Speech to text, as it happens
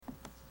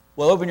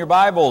Well, open your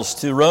Bibles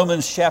to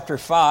Romans chapter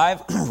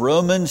 5.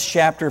 Romans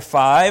chapter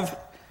 5.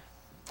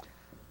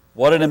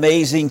 What an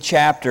amazing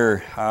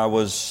chapter. I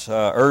was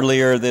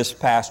earlier this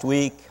past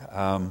week.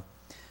 I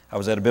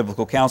was at a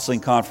biblical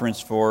counseling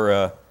conference for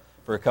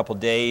a couple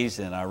days,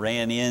 and I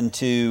ran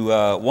into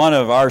one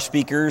of our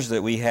speakers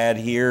that we had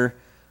here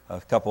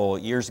a couple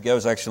years ago. I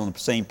was actually on the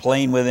same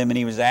plane with him, and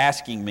he was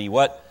asking me,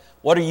 what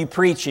are you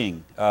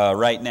preaching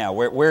right now?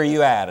 Where are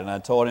you at? And I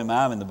told him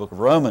I'm in the book of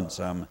Romans.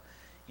 I'm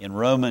in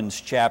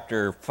Romans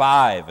chapter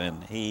 5,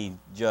 and he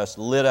just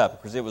lit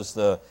up because it was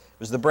the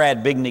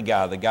Brad Bigney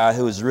guy, the guy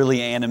who was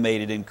really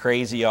animated and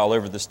crazy all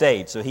over the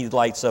stage. So he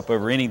lights up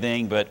over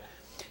anything. But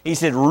he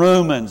said,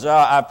 Romans,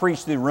 I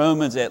preached through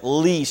Romans at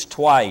least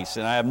twice,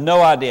 and I have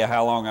no idea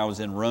how long I was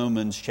in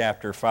Romans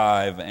chapter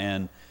 5,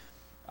 and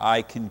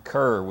I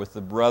concur with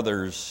the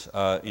brothers'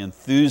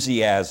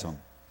 enthusiasm.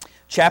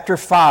 Chapter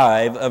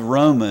 5 of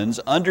Romans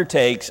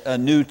undertakes a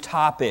new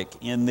topic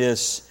in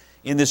this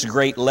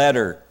great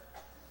letter.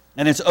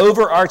 And its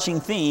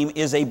overarching theme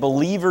is a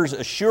believer's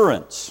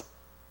assurance.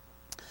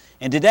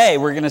 And today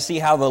we're going to see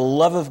how the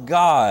love of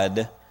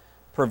God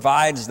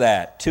provides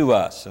that to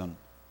us. And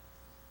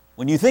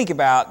when you think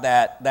about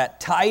that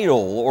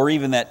title or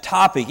even that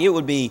topic, it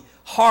would be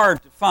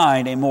hard to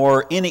find a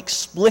more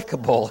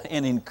inexplicable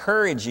and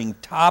encouraging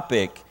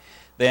topic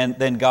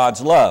than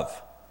God's love.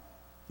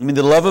 I mean,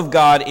 the love of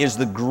God is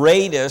the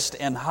greatest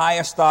and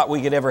highest thought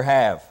we could ever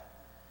have.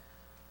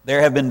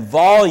 There have been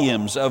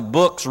volumes of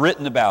books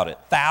written about it,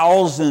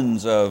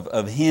 thousands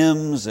of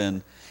hymns,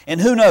 and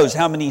who knows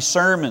how many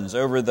sermons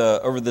over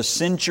the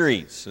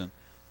centuries.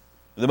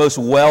 The most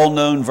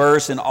well-known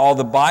verse in all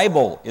the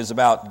Bible is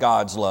about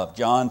God's love.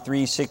 John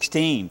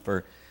 3:16,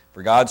 for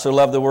God so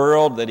loved the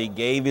world that He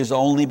gave His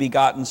only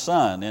begotten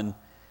Son.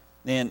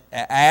 And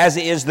as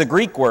is the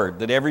Greek word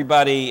that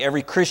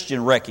every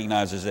Christian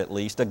recognizes at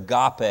least,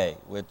 agape,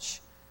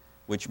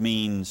 which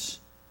means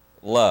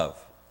love.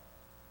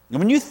 And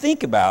when you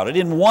think about it,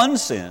 in one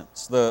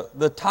sense,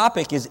 the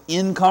topic is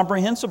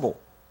incomprehensible.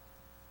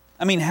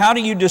 I mean, how do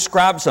you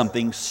describe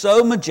something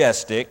so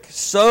majestic,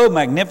 so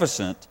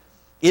magnificent,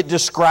 it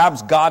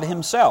describes God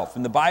Himself?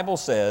 And the Bible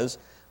says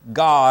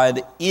God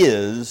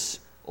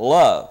is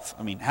love.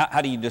 I mean,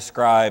 how do you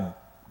describe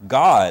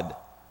God?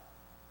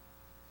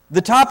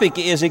 The topic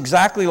is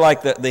exactly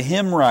like the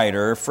hymn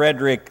writer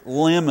Frederick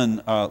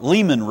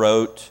Lehman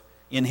wrote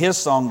in his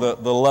song, The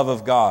Love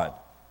of God.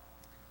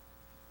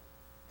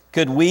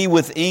 Could we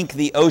with ink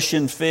the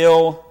ocean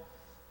fill,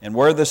 and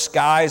were the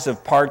skies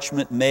of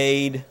parchment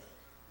made,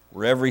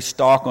 were every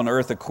stalk on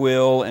earth a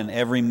quill, and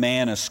every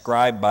man a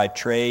scribe by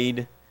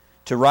trade,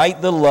 to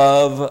write the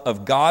love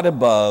of God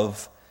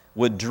above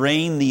would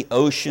drain the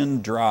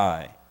ocean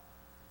dry,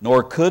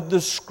 nor could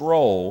the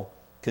scroll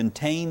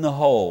contain the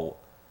whole,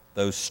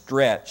 though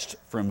stretched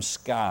from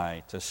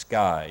sky to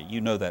sky.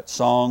 You know that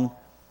song.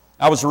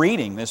 I was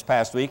reading this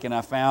past week, and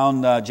I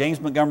found James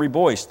Montgomery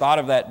Boyce thought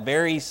of that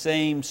very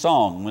same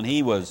song when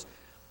he was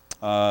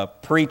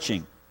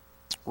preaching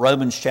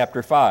Romans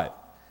chapter 5.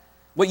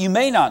 What you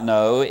may not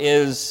know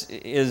is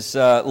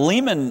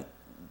Lehman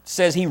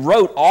says he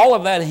wrote all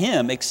of that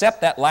hymn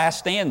except that last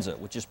stanza,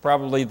 which is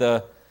probably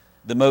the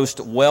most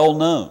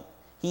well-known.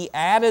 He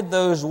added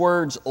those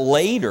words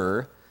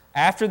later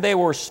after they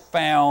were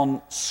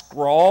found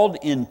scrawled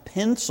in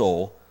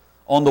pencil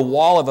on the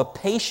wall of a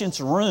patient's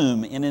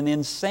room in an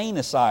insane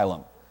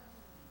asylum.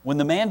 When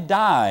the man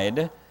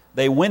died,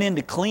 they went in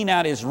to clean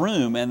out his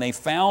room, and they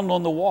found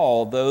on the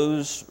wall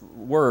those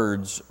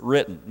words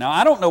written. Now,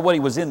 I don't know what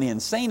he was in the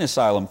insane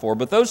asylum for,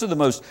 but those are the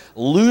most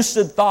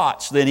lucid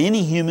thoughts that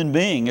any human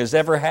being has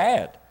ever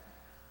had.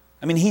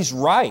 I mean, he's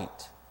right.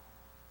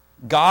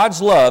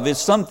 God's love is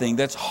something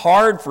that's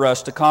hard for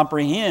us to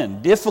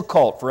comprehend,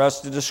 difficult for us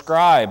to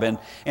describe,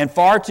 and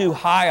far too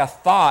high a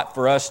thought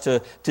for us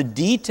to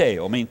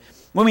detail. I mean,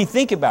 when we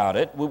think about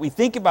it, when we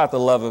think about the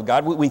love of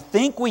God, we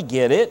think we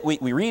get it.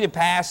 We read a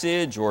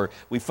passage, or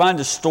we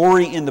find a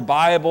story in the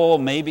Bible,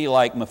 maybe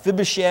like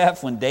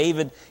Mephibosheth when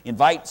David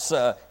invites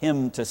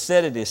him to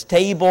sit at his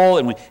table,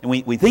 and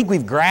we think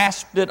we've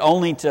grasped it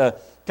only to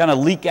kind of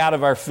leak out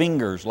of our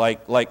fingers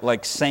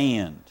like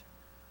sand.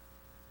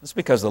 That's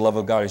because the love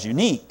of God is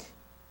unique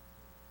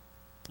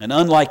and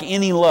unlike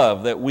any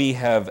love that we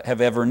have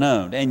ever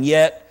known. And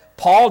yet,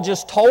 Paul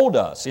just told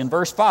us in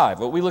verse 5,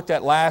 what we looked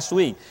at last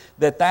week,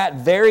 that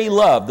very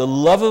love, the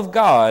love of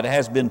God,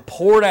 has been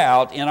poured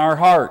out in our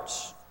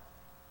hearts.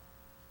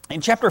 In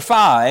chapter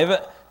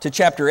 5 to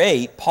chapter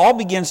 8, Paul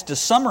begins to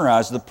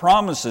summarize the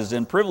promises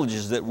and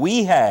privileges that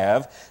we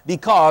have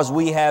because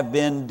we have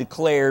been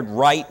declared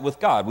right with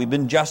God. We've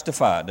been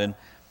justified. And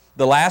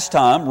the last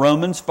time,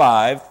 Romans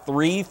 5,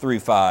 3 through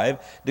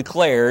 5,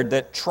 declared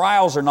that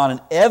trials are not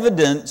an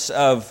evidence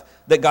of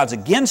that God's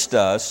against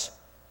us.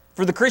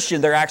 For the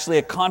Christian, they're actually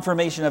a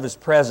confirmation of His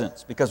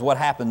presence, because what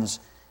happens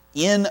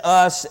in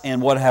us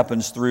and what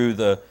happens through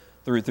the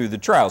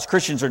trials.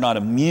 Christians are not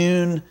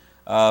immune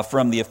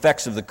from the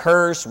effects of the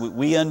curse.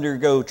 We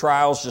undergo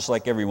trials just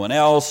like everyone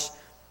else.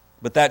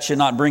 But that should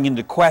not bring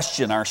into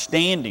question our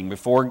standing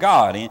before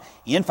God.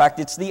 In fact,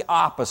 it's the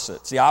opposite.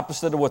 It's the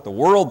opposite of what the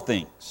world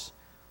thinks.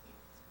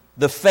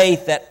 The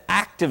faith that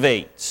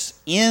activates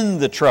in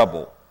the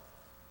trouble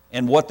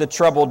and what the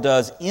trouble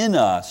does in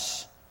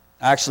us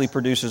actually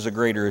produces a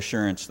greater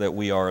assurance that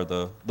we are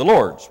the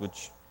Lord's,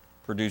 which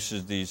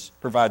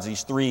provides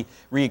these three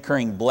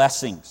recurring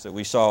blessings that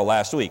we saw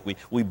last week.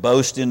 We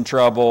boast in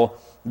trouble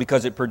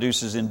because it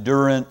produces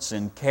endurance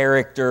and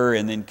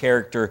then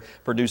character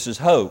produces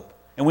hope.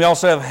 And we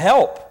also have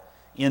help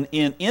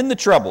in the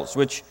troubles,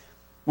 which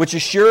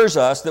assures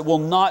us that we'll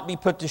not be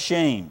put to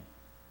shame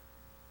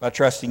by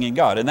trusting in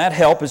God. And that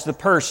help is the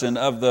person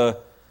of the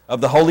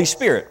Holy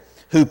Spirit,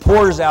 who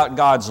pours out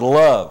God's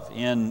love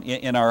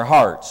in our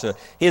hearts.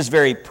 His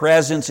very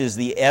presence is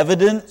the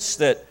evidence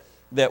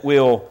that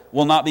we'll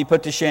not be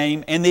put to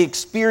shame, and the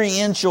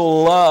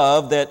experiential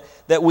love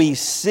that we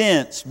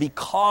sense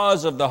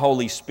because of the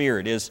Holy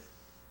Spirit is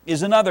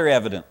another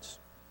evidence.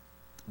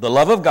 The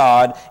love of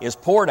God is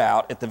poured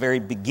out at the very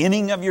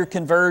beginning of your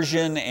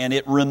conversion, and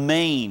it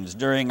remains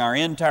during our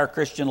entire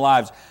Christian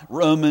lives.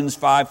 Romans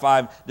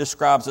 5:5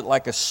 describes it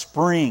like a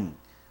spring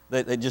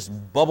that just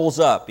bubbles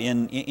up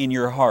in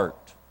your heart.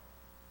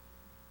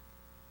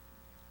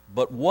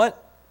 But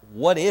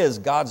what is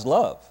God's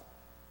love?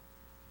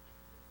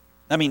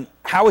 I mean,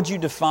 how would you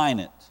define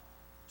it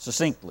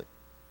succinctly?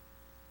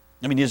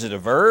 I mean, is it a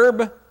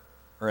verb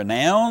or a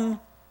noun?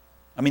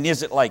 I mean,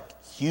 is it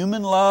like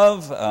human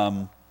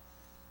love?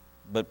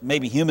 But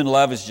maybe human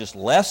love is just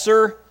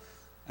lesser.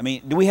 I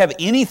mean, do we have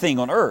anything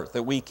on earth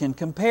that we can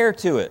compare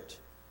to it?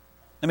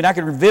 I mean, I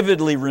can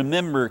vividly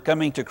remember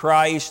coming to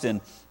Christ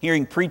and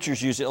hearing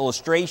preachers use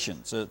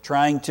illustrations,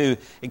 trying to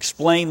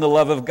explain the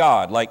love of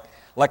God, like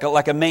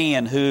a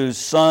man whose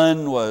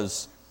son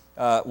was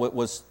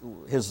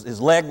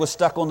his leg was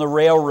stuck on the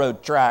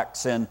railroad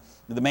tracks, and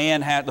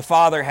the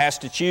father has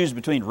to choose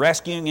between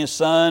rescuing his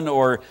son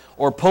or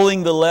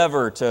pulling the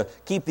lever to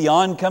keep the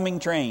oncoming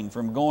train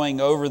from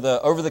going over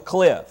the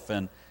cliff.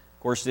 And of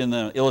course, in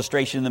the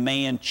illustration, the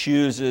man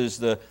chooses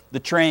the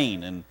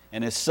train,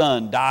 and his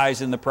son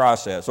dies in the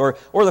process. Or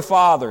the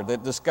father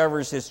that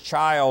discovers his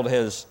child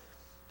has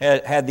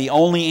had the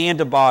only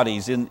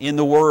antibodies in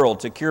the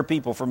world to cure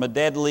people from a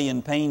deadly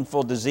and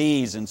painful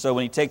disease. And so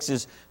when he takes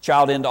his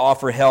child in to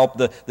offer help,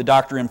 the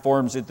doctor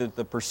informs it that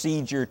the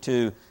procedure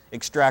to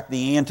extract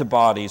the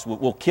antibodies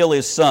will kill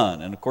his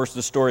son. And of course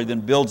the story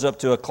then builds up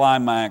to a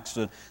climax.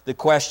 The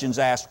question's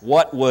asked,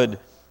 what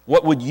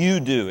would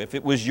you do if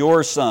it was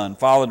your son?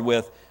 Followed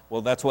with,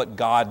 well, that's what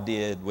God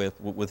did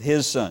with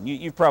his son.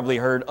 You've probably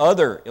heard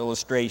other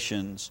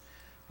illustrations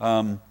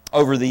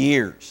over the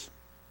years.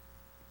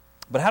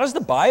 But how does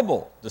the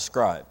Bible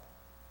describe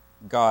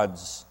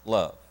God's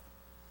love?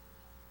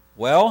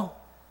 Well,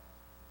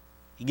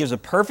 he gives a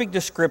perfect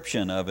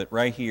description of it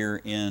right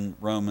here in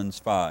Romans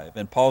 5.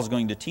 And Paul's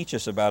going to teach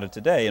us about it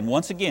today. And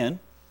once again,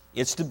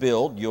 it's to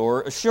build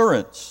your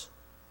assurance.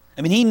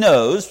 I mean,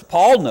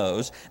 Paul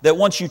knows, that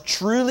once you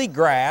truly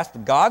grasp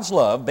God's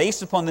love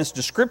based upon this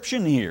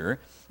description here,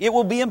 it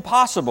will be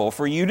impossible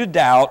for you to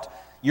doubt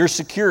your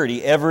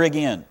security ever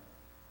again.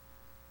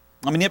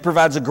 I mean, it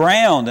provides a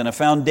ground and a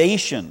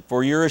foundation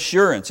for your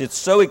assurance. It's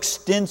so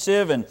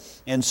extensive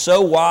and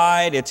so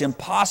wide, it's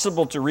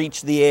impossible to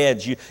reach the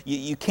edge.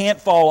 You can't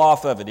fall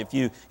off of it if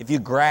you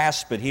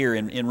grasp it here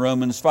in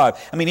Romans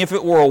 5. I mean, if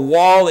it were a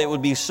wall, it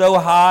would be so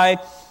high,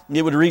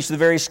 it would reach the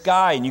very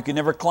sky, and you could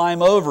never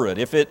climb over it.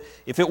 If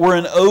it were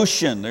an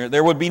ocean,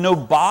 there would be no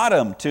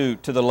bottom to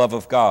the love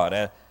of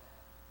God.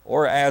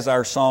 Or as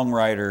our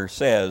songwriter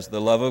says,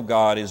 the love of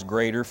God is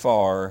greater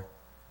far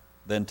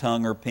than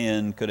tongue or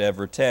pen could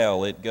ever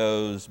tell. It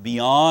goes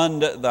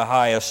beyond the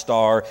highest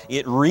star.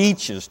 It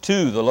reaches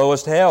to the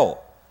lowest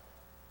hell.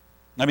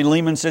 I mean,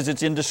 Lehman says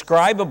it's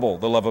indescribable,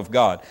 the love of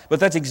God. But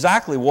that's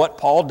exactly what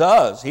Paul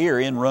does here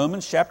in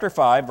Romans chapter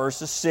 5,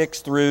 verses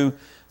 6 through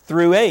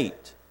 8.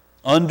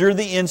 Under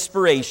the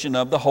inspiration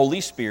of the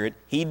Holy Spirit,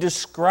 he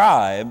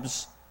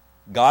describes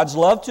God's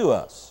love to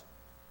us.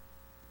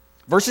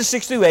 Verses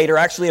 6 through 8 are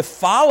actually a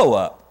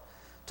follow-up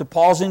to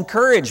Paul's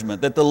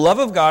encouragement that the love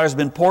of God has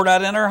been poured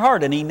out in our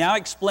heart, and he now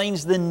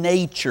explains the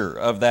nature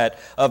of that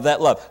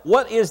love.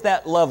 What is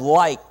that love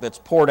like that's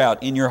poured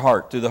out in your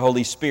heart through the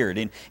Holy Spirit?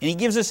 And he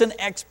gives us an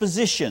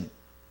exposition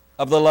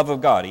of the love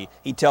of God.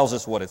 He tells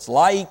us what it's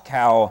like,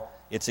 how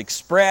it's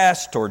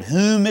expressed, toward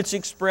whom it's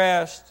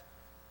expressed,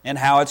 and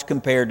how it's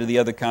compared to the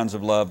other kinds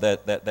of love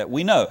that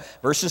we know.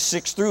 Verses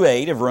 6 through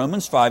 8 of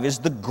Romans 5 is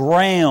the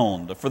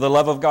ground for the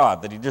love of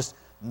God that he just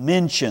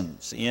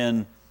mentions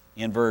in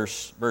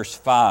verse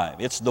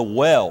 5. It's the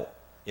well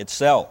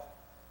itself.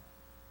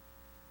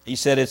 He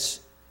said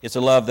it's a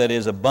love that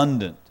is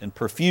abundant and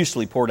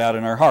profusely poured out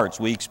in our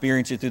hearts. We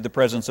experience it through the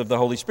presence of the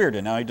Holy Spirit,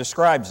 and now he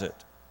describes it.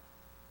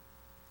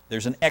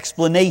 There's an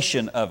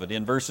explanation of it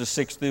in verses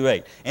 6 through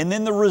 8. And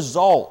then the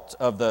result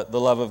of the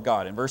love of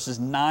God in verses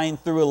 9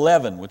 through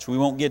 11, which we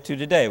won't get to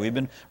today. We've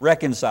been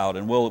reconciled,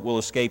 and we'll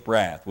escape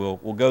wrath. We'll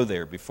go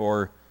there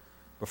before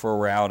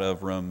we're out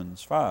of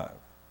Romans 5.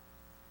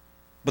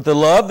 But the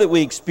love that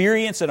we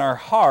experience in our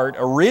heart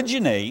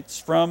originates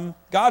from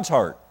God's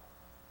heart.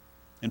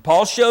 And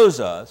Paul shows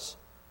us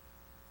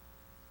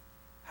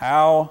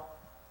how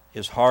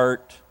his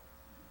heart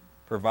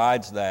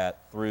provides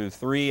that through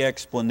three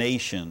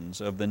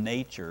explanations of the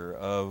nature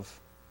of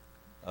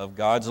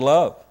God's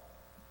love.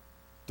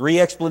 Three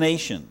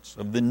explanations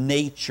of the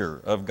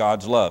nature of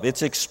God's love.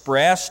 It's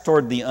expressed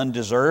toward the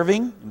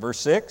undeserving in verse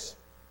 6.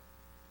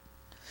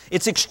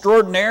 It's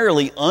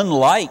extraordinarily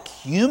unlike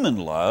human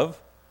love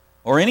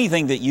or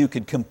anything that you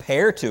could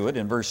compare to it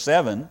in verse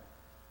 7.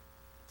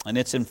 And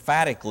it's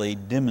emphatically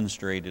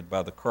demonstrated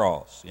by the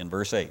cross in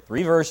verse 8.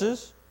 3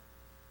 verses,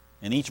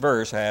 and each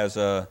verse has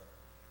a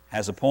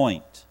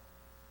point.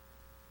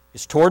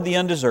 It's toward the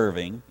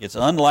undeserving, it's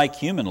unlike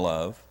human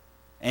love,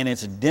 and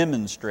it's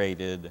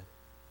demonstrated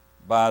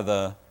by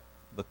the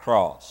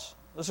cross.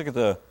 Let's look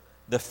at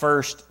the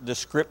first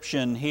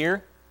description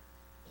here.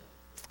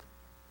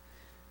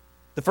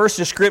 The first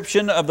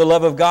description of the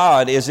love of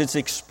God is it's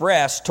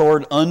expressed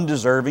toward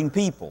undeserving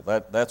people.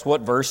 That's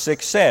what verse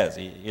 6 says.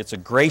 It's a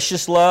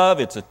gracious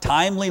love, it's a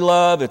timely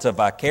love, it's a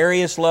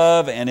vicarious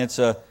love, and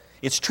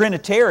it's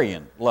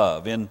Trinitarian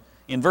love. In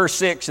verse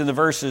 6 and the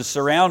verses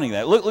surrounding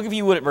that. Look if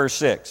you would at verse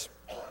 6.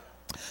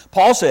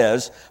 Paul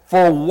says,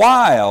 "For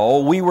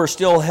while we were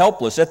still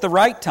helpless, at the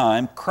right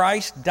time,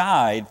 Christ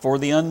died for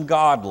the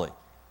ungodly."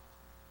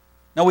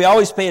 Now, we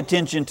always pay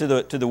attention to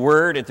the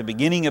word at the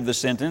beginning of the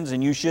sentence,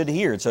 and you should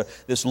hear. It's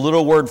this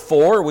little word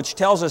 "for," which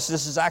tells us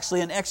this is actually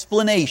an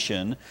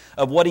explanation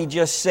of what he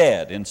just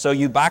said. And so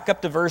you back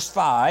up to verse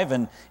 5,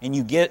 and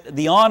you get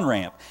the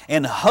on-ramp.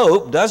 "And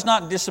hope does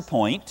not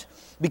disappoint,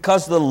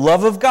 because the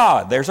love of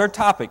God," there's our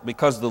topic,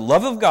 "because the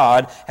love of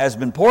God has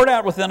been poured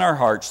out within our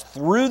hearts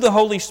through the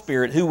Holy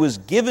Spirit who was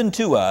given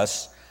to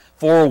us,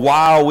 for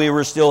while we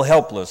were still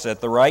helpless,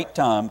 at the right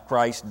time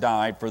Christ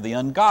died for the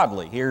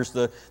ungodly." Here's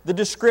the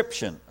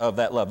description of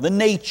that love, the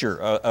nature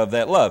of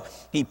that love.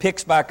 He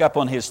picks back up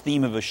on his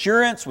theme of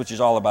assurance, which is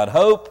all about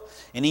hope,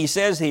 and he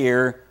says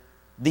here,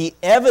 the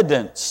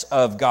evidence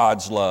of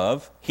God's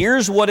love,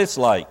 here's what it's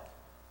like.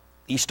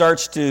 He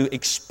starts to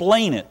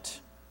explain it.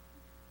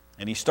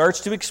 And he starts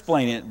to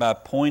explain it by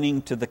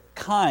pointing to the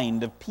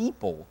kind of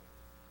people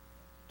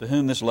to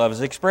whom this love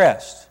is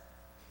expressed.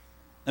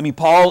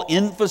 Paul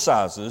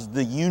emphasizes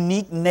the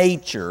unique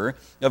nature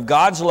of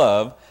God's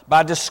love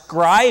by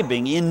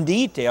describing in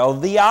detail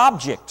the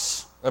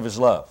objects of his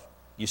love.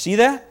 You see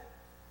that?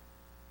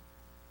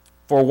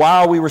 "For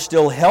while we were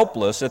still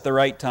helpless, at the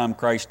right time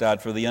Christ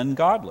died for the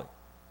ungodly."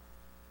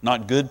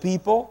 Not good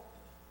people.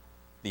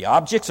 The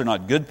objects are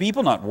not good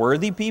people, not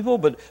worthy people,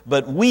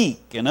 but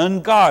weak and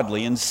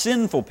ungodly and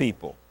sinful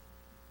people.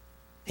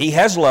 He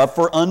has love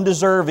for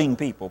undeserving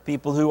people,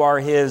 people who are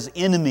his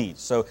enemies.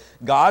 So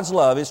God's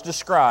love is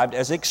described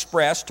as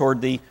expressed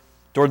toward the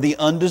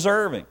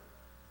undeserving.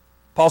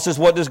 Paul says,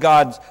 what does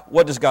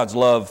God's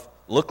love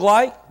look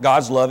like?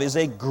 God's love is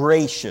a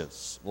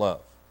gracious love.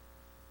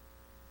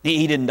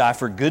 He didn't die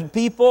for good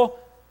people.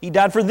 He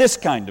died for this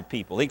kind of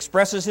people. He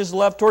expresses his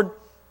love toward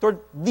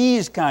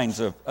these kinds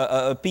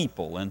of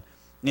people. And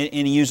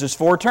he uses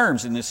 4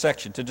 terms in this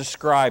section to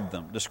describe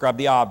them, describe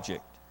the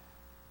object.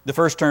 The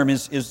first term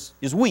is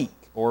weak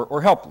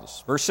or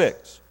helpless. Verse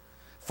 6.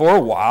 "For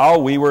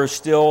while we were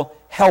still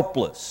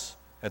helpless,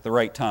 at the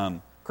right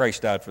time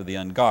Christ died for the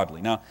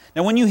ungodly." Now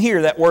when you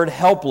hear that word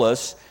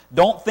helpless,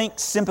 don't think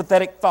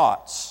sympathetic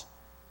thoughts.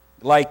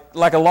 Like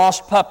a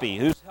lost puppy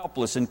who's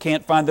helpless and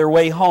can't find their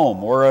way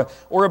home, or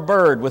a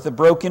bird with a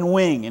broken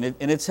wing and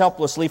it's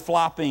helplessly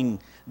flopping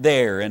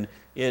there, and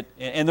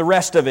the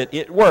rest of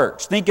it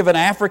works. Think of an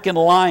African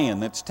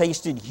lion that's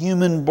tasted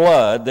human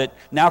blood that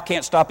now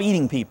can't stop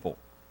eating people,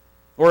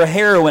 or a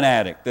heroin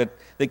addict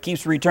that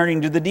keeps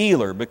returning to the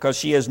dealer because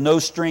she has no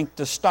strength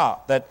to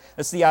stop.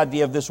 That's the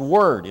idea of this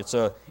word. It's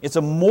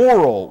a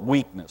moral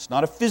weakness,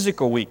 not a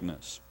physical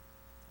weakness.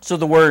 So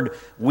the word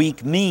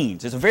weak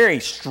means, it's a very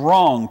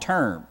strong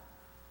term.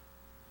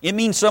 It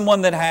means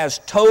someone that has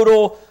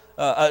total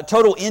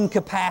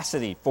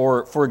incapacity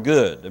for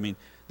good.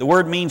 The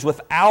word means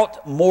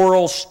without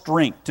moral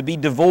strength, to be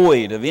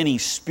devoid of any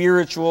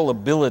spiritual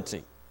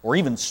ability or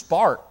even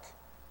spark.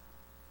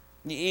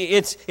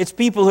 It's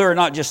people who are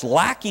not just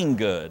lacking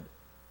good,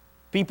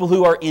 people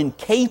who are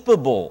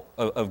incapable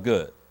of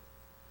good.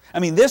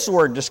 This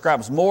word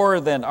describes more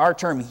than our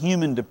term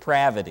human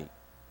depravity.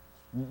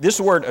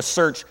 This word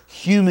asserts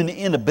human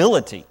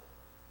inability.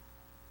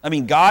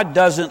 God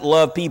doesn't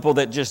love people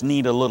that just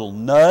need a little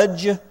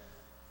nudge,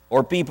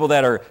 or people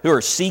who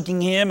are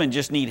seeking Him and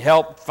just need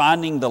help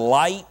finding the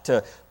light.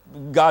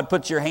 God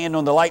puts your hand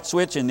on the light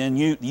switch and then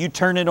you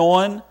turn it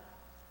on.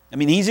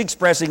 He's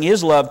expressing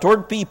His love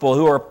toward people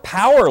who are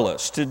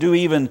powerless to do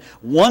even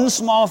one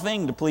small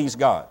thing to please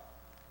God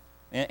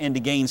and to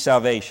gain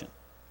salvation.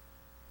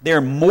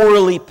 They're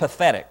morally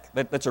pathetic.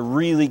 That's a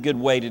really good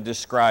way to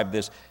describe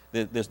this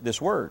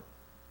word.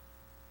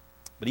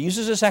 But He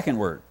uses a second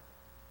word.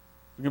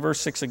 Look at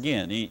verse 6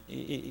 again.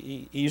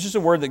 He uses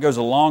a word that goes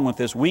along with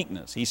this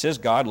weakness. He says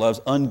God loves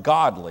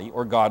ungodly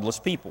or godless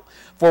people.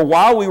 "For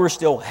while we were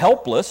still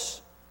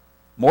helpless,"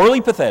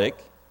 morally pathetic.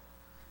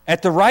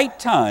 At the right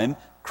time,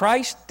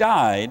 Christ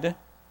died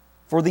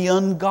for the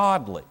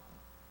ungodly.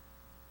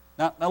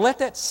 Now let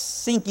that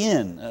sink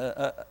in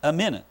a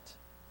minute.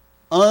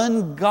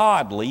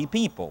 Ungodly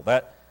people.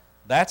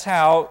 That's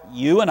how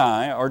you and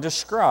I are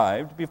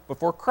described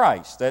before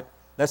Christ.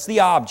 That's the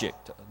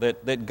object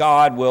that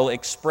God will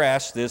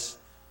express this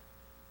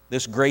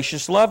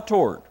gracious love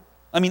toward.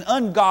 I mean,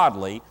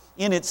 ungodly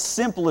in its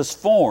simplest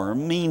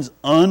form means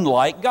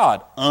unlike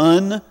God.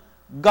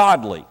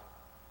 Ungodly.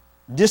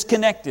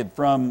 Disconnected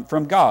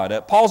from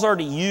God. Paul's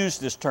already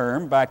used this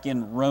term back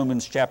in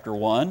Romans chapter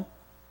 1,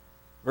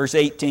 verse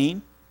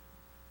 18.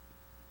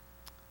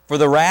 For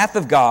the wrath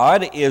of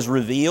God is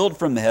revealed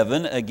from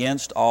heaven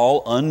against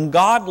all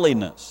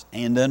ungodliness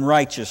and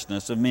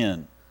unrighteousness of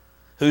men,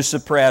 who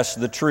suppress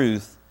the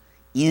truth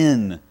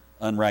in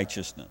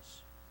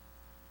unrighteousness.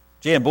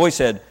 Jan Boy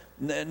said,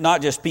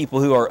 not just people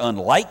who are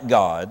unlike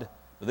God,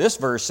 but this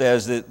verse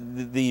says that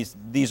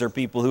these are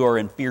people who are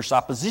in fierce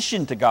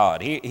opposition to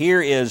God.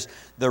 Here is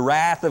the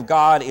wrath of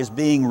God is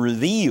being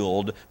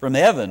revealed from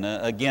heaven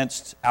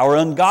against our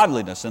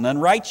ungodliness and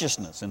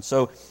unrighteousness. And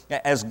so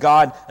as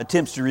God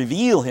attempts to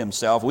reveal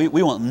Himself, we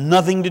want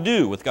nothing to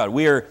do with God.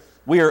 We are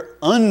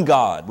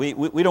ungod.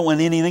 We don't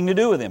want anything to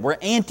do with Him. We're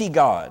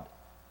anti-God.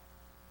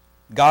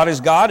 God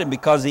is God, and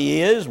because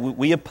He is,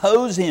 we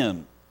oppose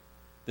Him,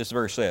 this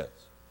verse says.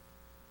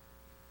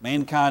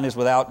 Mankind is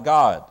without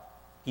God.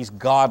 He's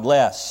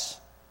godless.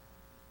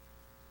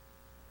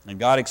 And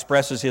God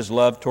expresses His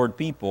love toward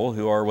people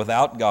who are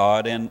without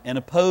God and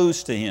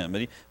opposed to Him.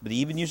 But He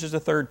even uses a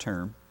third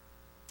term.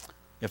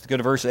 You have to go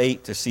to verse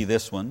 8 to see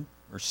this one.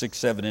 Verse 6,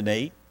 7, and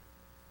 8.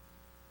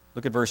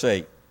 Look at verse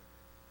 8.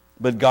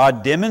 But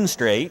God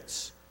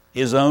demonstrates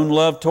His own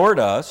love toward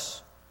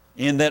us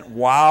in that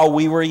while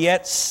we were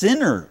yet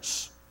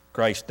sinners,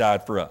 Christ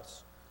died for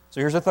us.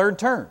 So here's a third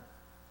term.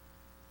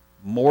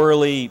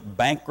 Morally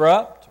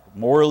bankrupt,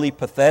 morally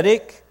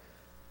pathetic,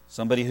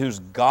 somebody who's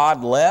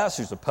godless,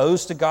 who's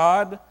opposed to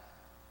God,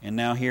 and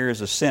now here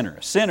is a sinner.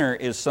 A sinner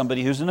is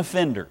somebody who's an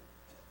offender,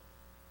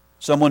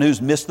 someone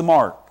who's missed the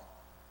mark,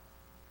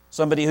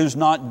 somebody who's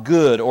not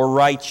good or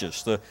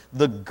righteous.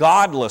 The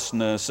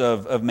godlessness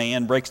of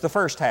man breaks the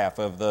first half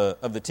of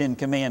the Ten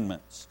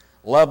Commandments.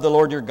 Love the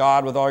Lord your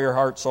God with all your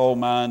heart, soul,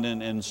 mind,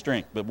 and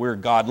strength, but we're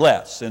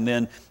godless. And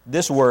then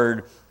this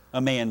word, a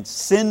man's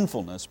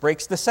sinfulness,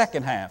 breaks the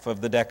second half of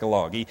the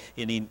Decalogue.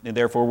 And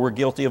therefore, we're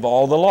guilty of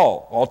all the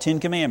law. All 10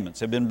 commandments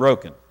have been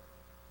broken.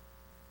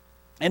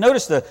 And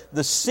notice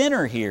the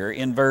sinner here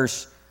in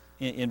verse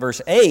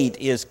 8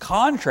 is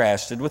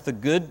contrasted with the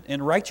good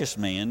and righteous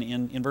man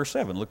in verse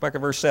 7. Look back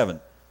at verse 7.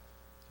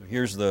 So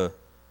here's the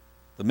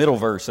middle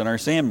verse in our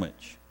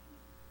sandwich.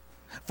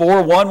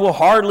 For one will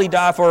hardly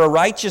die for a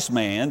righteous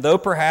man, though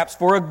perhaps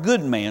for a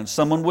good man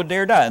someone would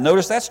dare die. And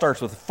notice that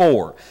starts with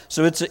for.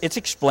 So it's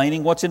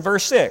explaining what's in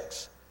verse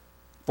 6.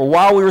 For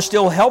while we were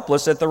still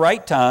helpless at the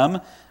right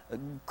time,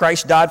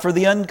 Christ died for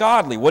the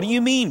ungodly. What do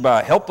you mean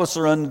by helpless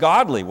or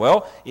ungodly?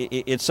 Well,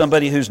 it's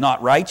somebody who's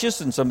not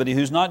righteous and somebody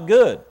who's not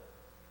good.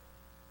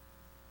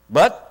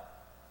 But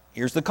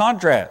here's the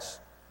contrast.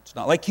 It's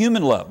not like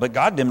human love, but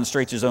God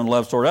demonstrates His own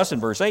love toward us in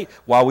verse 8.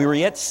 While we were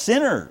yet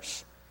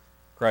sinners,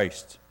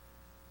 Christ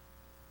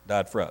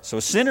died for us. So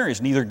a sinner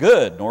is neither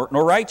good nor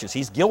righteous.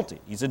 He's guilty.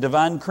 He's a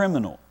divine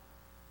criminal.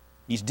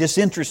 He's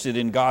disinterested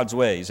in God's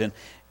ways.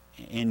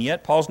 And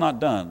yet Paul's not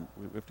done.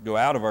 We have to go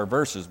out of our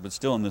verses, but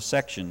still in this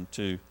section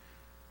to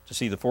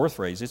see the fourth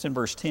phrase. It's in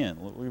verse 10.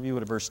 We'll review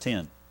it at verse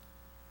 10.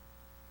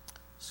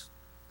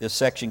 This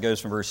section goes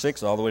from verse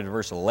 6 all the way to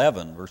verse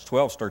 11. Verse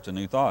 12 starts a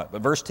new thought.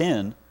 But verse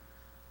 10,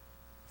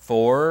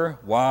 for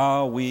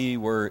while we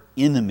were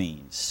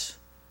enemies,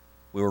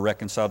 we were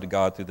reconciled to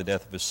God through the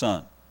death of His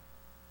Son.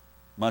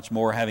 Much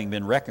more, having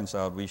been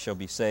reconciled, we shall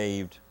be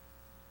saved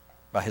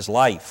by His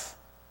life.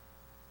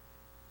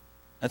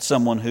 That's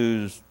someone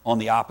who's on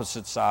the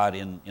opposite side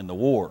in the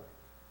war.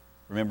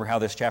 Remember how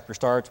this chapter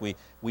starts?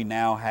 We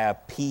now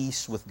have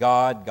peace with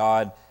God.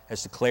 God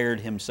has declared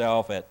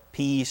Himself at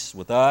peace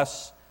with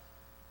us.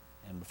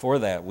 And before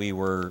that, we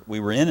were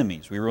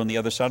enemies. We were on the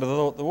other side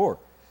of the war.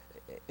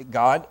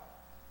 God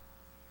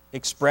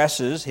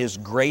expresses His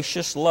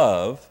gracious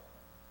love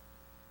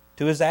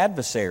to His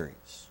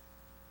adversaries,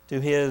 to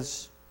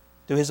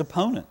his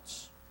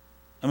opponents.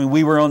 I mean,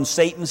 we were on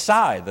Satan's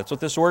side. That's what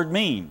this word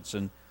means.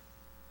 And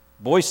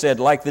Boy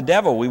said, like the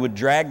devil, we would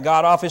drag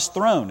God off His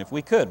throne if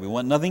we could. We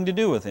want nothing to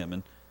do with Him.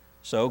 And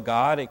so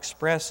God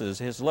expresses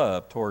His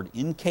love toward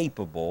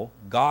incapable,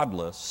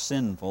 godless,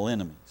 sinful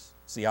enemies.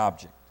 It's the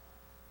object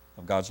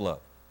of God's love.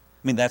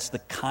 I mean, that's the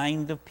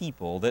kind of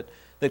people that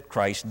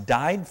Christ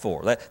died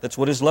for. That's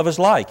what His love is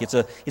like. It's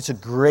a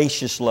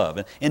gracious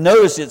love. And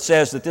notice it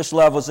says that this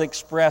love was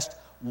expressed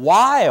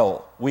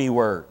while we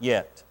were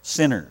yet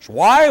sinners.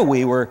 While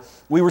we were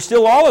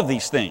still all of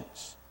these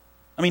things.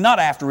 I mean, not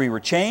after we were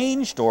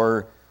changed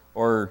or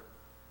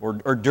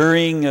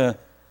during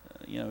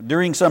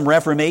during some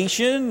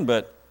reformation,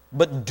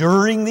 but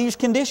during these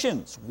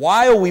conditions,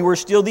 while we were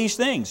still these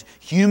things.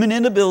 Human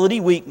inability,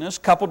 weakness,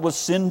 coupled with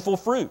sinful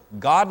fruit.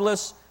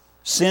 Godless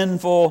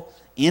sinful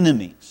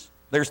enemies.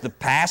 There's the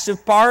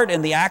passive part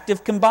and the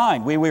active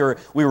combined. We were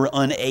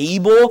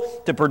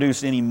unable to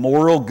produce any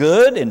moral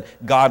good, and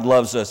God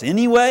loves us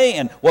anyway,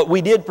 and what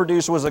we did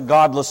produce was a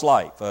godless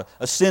life,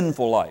 a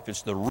sinful life.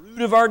 It's the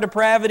root of our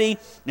depravity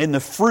and the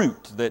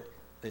fruit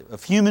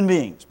of human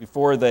beings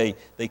before they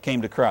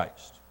came to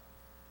Christ.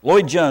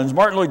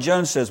 Martin Lloyd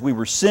Jones says we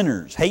were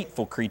sinners,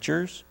 hateful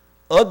creatures,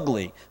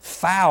 ugly,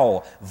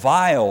 foul,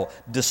 vile,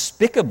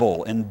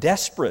 despicable, and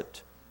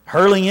desperate,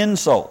 hurling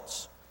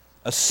insults.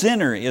 A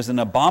sinner is an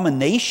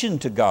abomination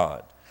to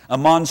God, a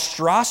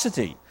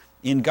monstrosity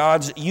in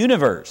God's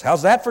universe.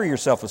 How's that for your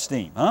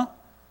self-esteem, huh?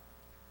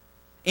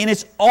 And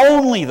it's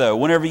only, though,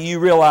 whenever you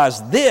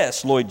realize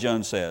this, Lloyd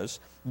Jones says,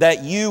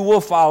 that you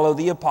will follow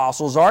the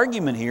apostle's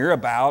argument here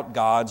about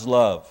God's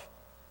love.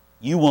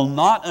 You will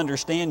not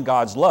understand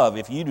God's love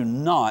if you do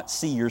not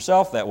see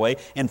yourself that way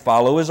and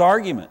follow his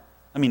argument.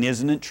 I mean,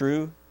 isn't it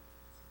true?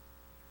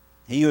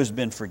 He who has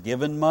been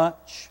forgiven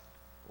much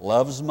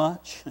loves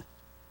much.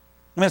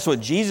 And that's what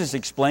Jesus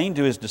explained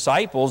to his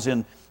disciples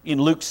in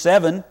Luke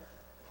 7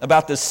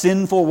 about the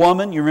sinful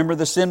woman. You remember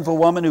the sinful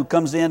woman who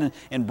comes in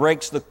and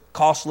breaks the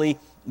costly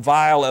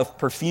vial of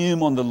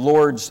perfume on the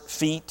Lord's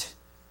feet?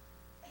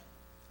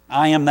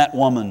 I am that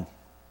woman.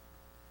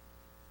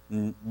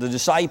 And the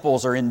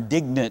disciples are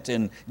indignant,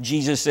 and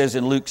Jesus says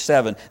in Luke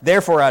 7,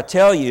 therefore I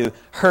tell you,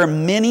 her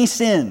many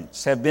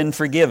sins have been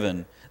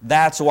forgiven.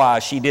 That's why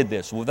she did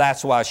this. Well,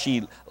 that's why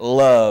she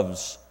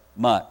loves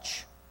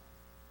much.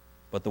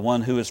 But the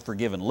one who is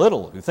forgiven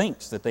little, who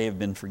thinks that they have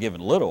been forgiven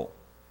little,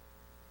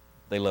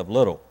 they love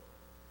little.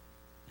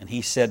 And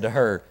he said to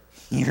her,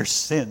 your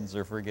sins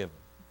are forgiven.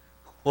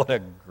 What a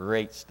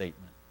great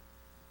statement.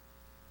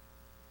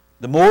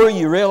 The more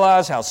you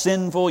realize how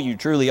sinful you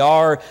truly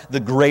are, the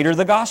greater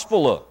the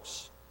gospel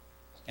looks.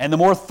 And the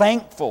more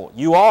thankful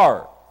you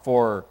are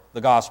for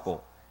the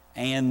gospel,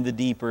 and the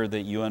deeper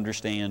that you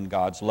understand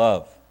God's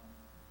love.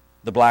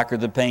 The blacker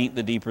the paint,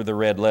 the deeper the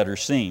red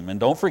letters seem. And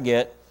don't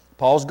forget,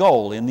 Paul's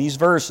goal in these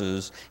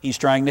verses, he's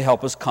trying to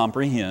help us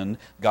comprehend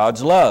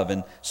God's love.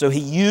 And so he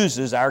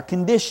uses our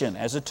condition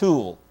as a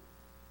tool.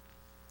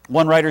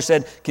 One writer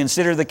said,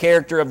 consider the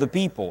character of the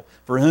people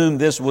for whom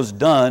this was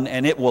done,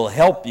 and it will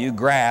help you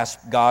grasp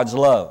God's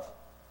love.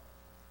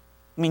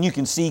 I mean, you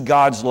can see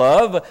God's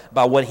love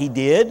by what he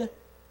did.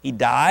 He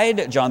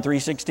died, John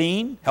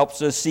 3:16,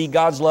 helps us see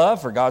God's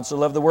love. For God so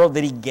loved the world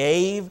that he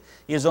gave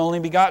his only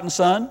begotten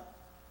Son.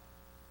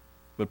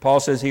 But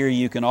Paul says here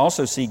you can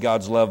also see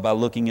God's love by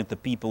looking at the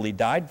people he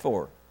died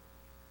for.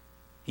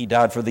 He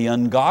died for the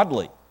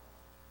ungodly.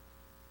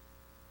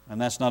 And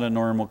that's not a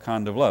normal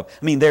kind of love.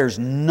 I mean, there's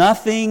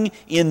nothing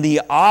in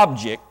the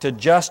object to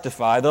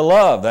justify the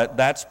love.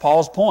 That's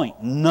Paul's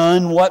point.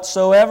 None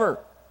whatsoever.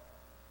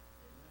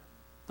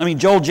 I mean,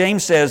 Joel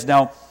James said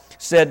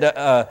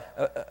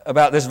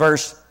about this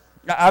verse,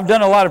 I've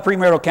done a lot of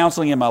premarital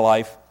counseling in my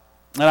life,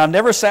 and I've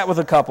never sat with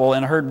a couple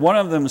and heard one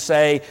of them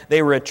say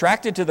they were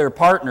attracted to their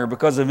partner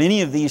because of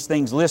any of these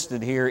things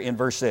listed here in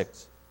verse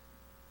 6.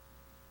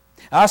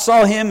 I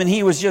saw him and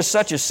he was just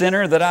such a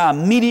sinner that I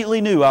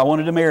immediately knew I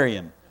wanted to marry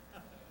him.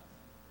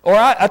 Or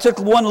I took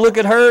one look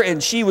at her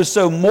and she was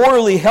so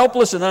morally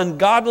helpless and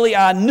ungodly,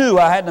 I knew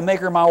I had to make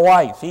her my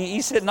wife.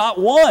 He said, not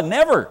one,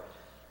 never.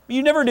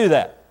 You never do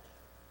that.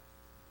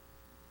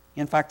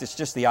 In fact, it's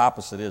just the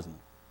opposite, isn't it?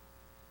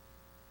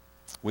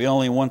 We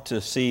only want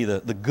to see the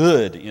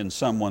good in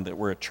someone that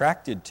we're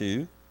attracted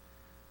to,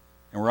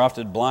 and we're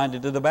often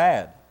blinded to the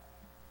bad.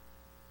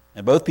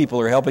 And both people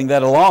are helping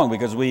that along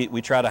because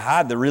we try to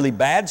hide the really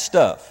bad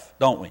stuff,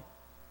 don't we?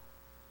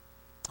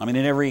 I mean,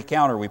 in every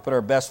encounter, we put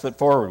our best foot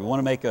forward. We want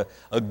to make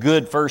a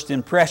good first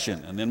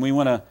impression, and then we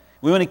want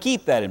to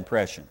keep that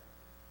impression.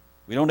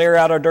 We don't air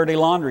out our dirty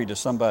laundry to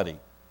somebody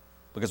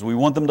because we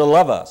want them to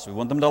love us. We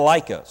want them to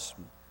like us.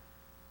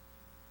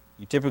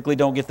 You typically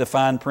don't get the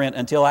fine print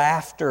until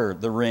after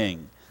the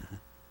ring.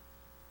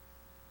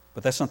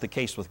 But that's not the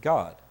case with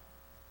God.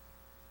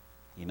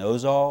 He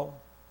knows all.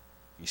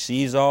 He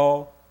sees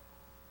all.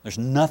 There's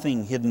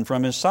nothing hidden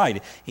from his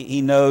sight.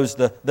 He knows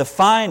the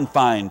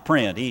fine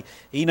print.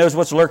 He knows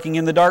what's lurking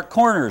in the dark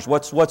corners,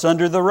 what's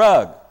under the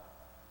rug.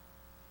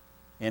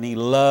 And he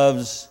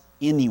loves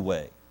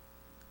anyway.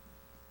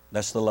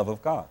 That's the love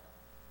of God.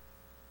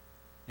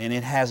 And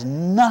it has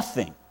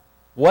nothing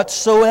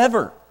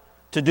whatsoever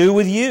to do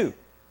with you.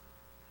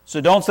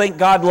 So don't think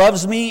God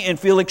loves me and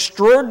feel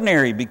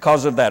extraordinary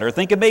because of that, or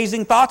think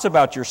amazing thoughts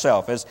about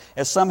yourself as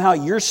somehow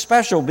you're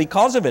special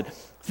because of it.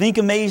 Think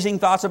amazing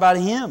thoughts about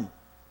him.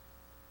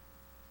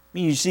 I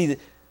mean, you see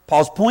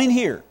Paul's point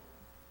here.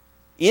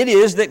 It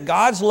is that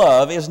God's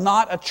love is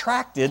not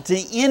attracted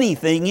to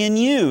anything in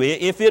you.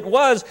 If it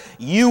was,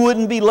 you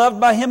wouldn't be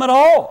loved by him at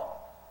all.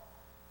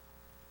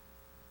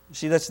 You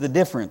see, that's the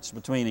difference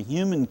between a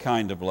human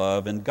kind of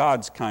love and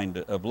God's kind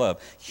of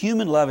love.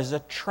 Human love is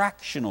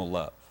attractional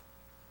love.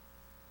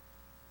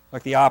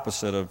 Like the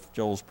opposite of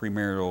Joel's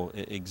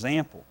premarital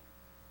example.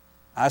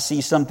 I see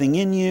something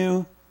in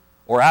you,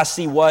 or I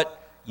see what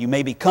you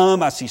may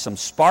become. I see some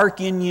spark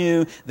in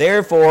you.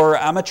 Therefore,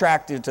 I'm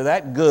attracted to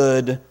that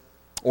good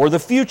or the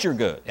future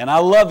good, and I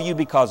love you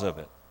because of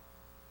it.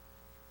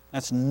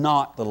 That's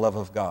not the love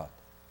of God.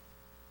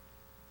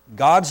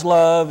 God's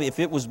love, if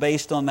it was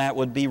based on that,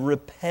 would be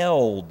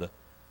repelled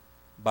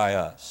by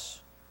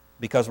us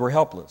because we're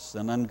helpless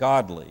and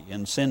ungodly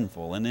and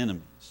sinful and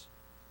enemies.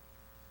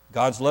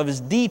 God's love is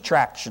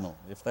detractional,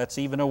 if that's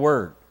even a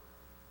word.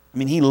 I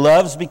mean, He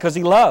loves because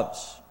He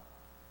loves.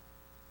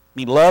 I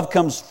mean, love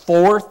comes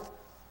forth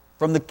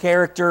from the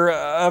character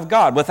of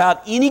God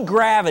without any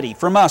gravity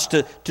from us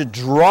to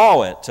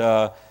draw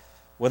it,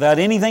 without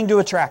anything to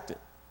attract it.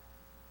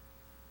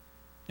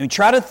 I mean,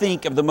 try to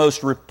think of the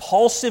most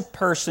repulsive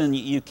person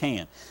you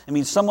can. I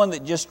mean, someone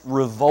that just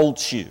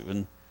revolts you.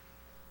 And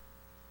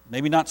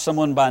maybe not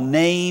someone by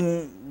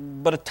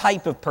name, but a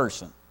type of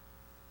person.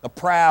 A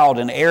proud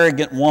and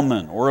arrogant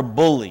woman, or a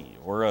bully,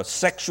 or a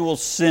sexual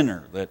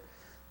sinner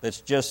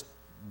that's just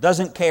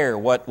doesn't care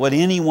what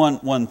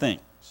anyone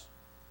thinks.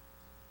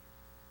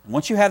 And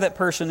once you have that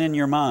person in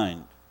your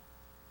mind,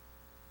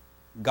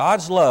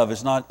 God's love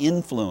is not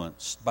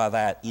influenced by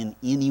that in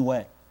any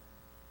way.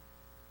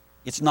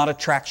 It's not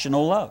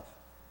attractional love.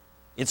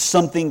 It's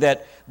something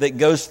that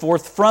goes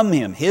forth from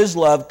Him. His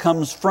love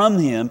comes from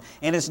Him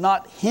and is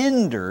not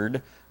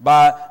hindered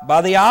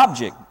by the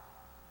object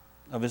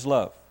of His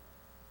love.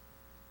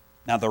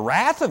 Now, the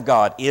wrath of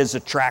God is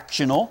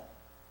attractional.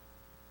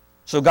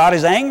 So God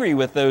is angry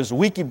with those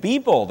wicked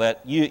people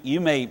that you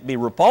may be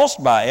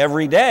repulsed by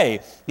every day.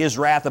 His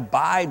wrath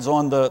abides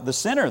on the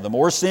sinner. The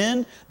more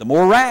sin, the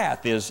more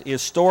wrath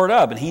is stored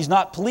up. And He's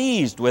not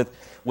pleased with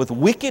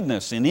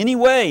wickedness in any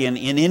way, in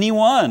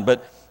anyone.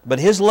 But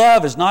His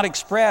love is not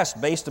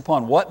expressed based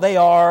upon what they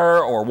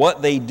are or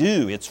what they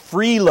do. It's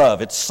free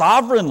love. It's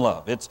sovereign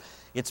love.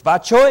 It's by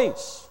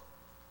choice.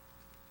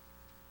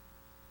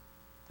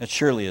 That's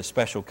surely a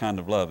special kind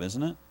of love,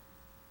 isn't it?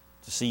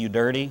 To see you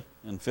dirty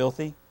and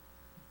filthy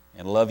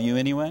and love you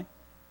anyway.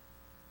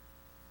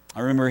 I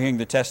remember hearing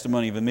the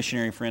testimony of a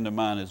missionary friend of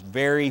mine, his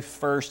very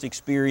first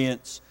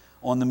experience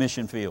on the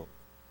mission field.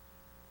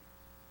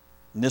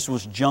 And this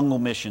was jungle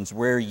missions,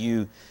 where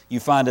you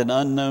find an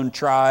unknown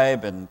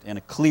tribe and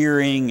a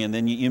clearing, and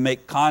then you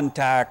make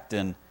contact,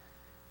 and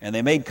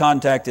they made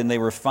contact, and they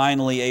were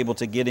finally able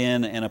to get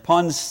in. And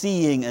upon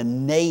seeing a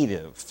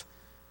native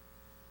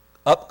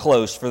up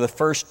close for the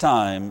first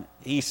time,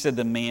 he said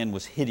the man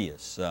was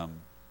hideous.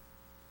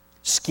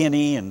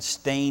 Skinny and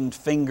stained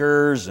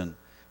fingers and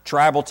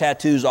tribal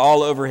tattoos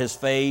all over his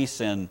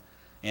face and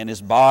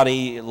his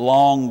body,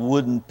 long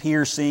wooden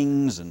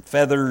piercings and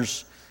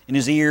feathers in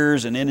his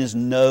ears and in his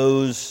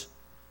nose.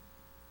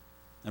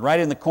 And right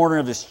in the corner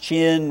of his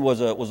chin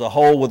was a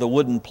hole with a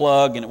wooden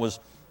plug, and it was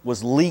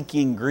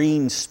leaking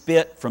green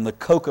spit from the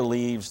coca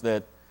leaves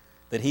that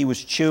he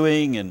was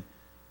chewing. And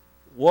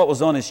what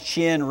was on his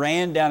chin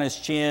ran down his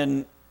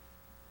chin,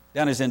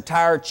 down his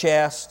entire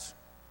chest,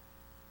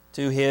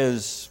 to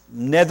his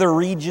nether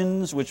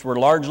regions, which were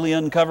largely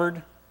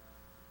uncovered.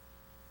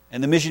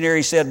 And the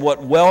missionary said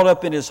what welled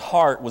up in his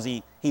heart was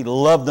he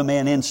loved the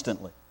man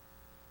instantly.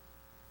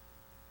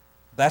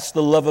 That's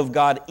the love of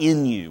God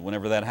in you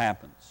whenever that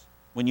happens.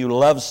 When you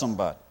love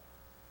somebody,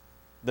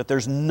 that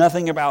there's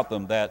nothing about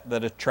them that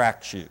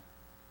attracts you.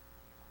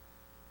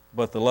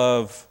 But the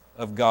love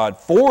of God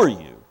for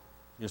you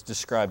is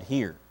described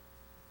here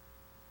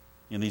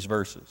in these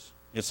verses.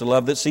 It's a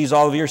love that sees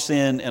all of your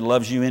sin and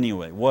loves you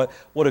anyway. What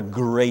a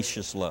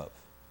gracious love.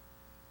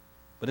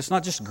 But it's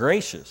not just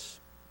gracious.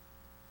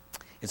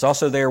 It's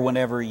also there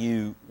whenever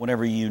you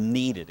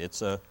need it.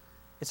 It's a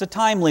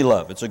timely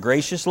love. It's a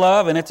gracious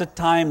love, and it's a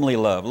timely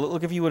love.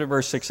 Look, if you would, at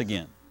verse 6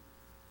 again.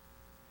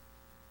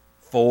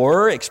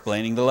 For,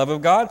 explaining the love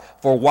of God,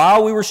 for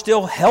while we were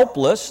still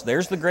helpless,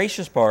 there's the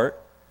gracious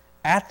part,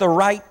 at the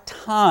right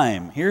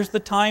time. Here's the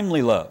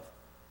timely love.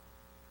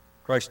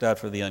 Christ died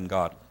for the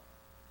ungodly.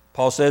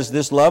 Paul says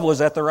this love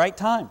was at the right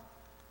time,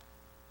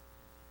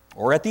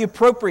 or at the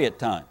appropriate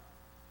time.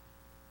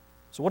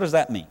 So what does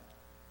that mean?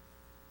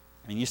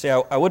 I mean, you say,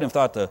 I wouldn't have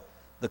thought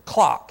the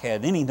clock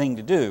had anything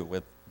to do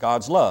with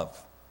God's love,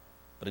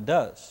 but it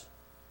does.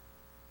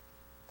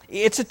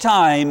 It's a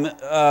time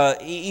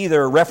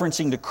either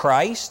referencing to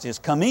Christ, His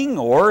coming,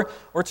 or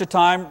it's a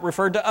time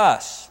referred to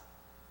us.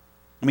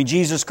 I mean,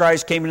 Jesus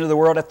Christ came into the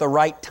world at the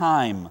right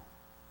time,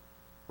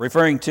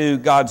 referring to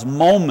God's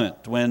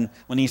moment when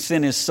He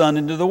sent His Son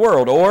into the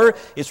world. Or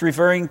it's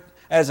referring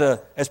as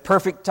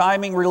perfect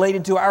timing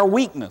related to our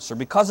weakness, or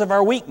because of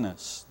our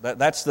weakness.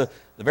 That's the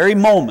very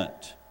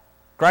moment.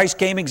 Christ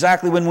came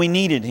exactly when we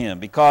needed Him,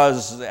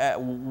 because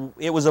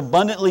it was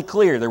abundantly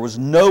clear there was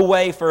no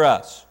way for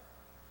us.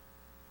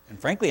 And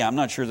frankly, I'm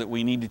not sure that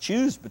we need to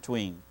choose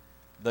between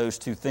those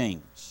two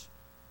things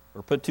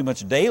or put too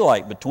much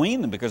daylight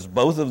between them, because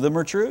both of them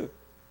are true.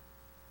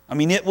 I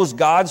mean, it was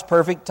God's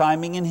perfect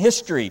timing in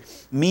history,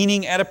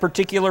 meaning at a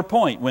particular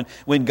point.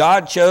 When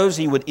God chose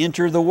He would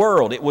enter the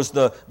world, it was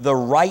the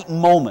right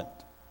moment.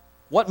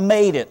 What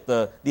made it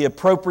the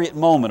appropriate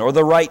moment or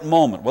the right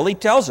moment? Well, He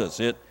tells us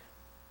it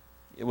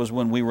was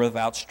when we were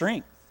without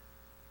strength.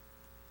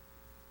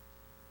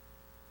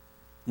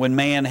 When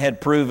man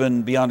had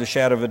proven beyond a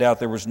shadow of a doubt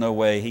there was no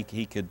way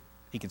he could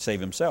He could save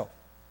himself.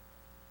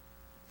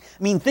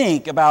 I mean,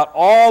 think about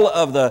all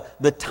of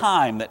the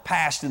time that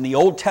passed in the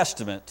Old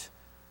Testament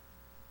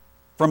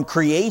from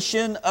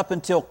creation up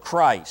until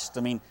Christ.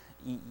 I mean,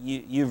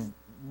 you've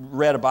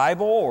read a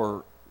Bible,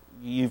 or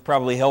you've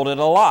probably held it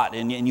a lot,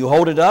 and you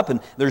hold it up, and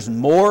there's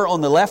more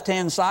on the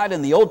left-hand side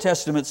in the Old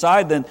Testament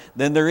side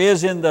than there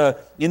is in the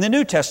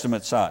New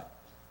Testament side.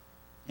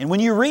 And when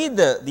you read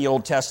the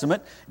Old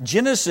Testament,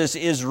 Genesis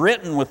is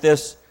written with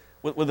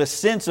a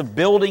sense of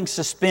building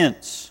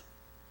suspense.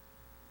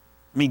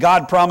 I mean,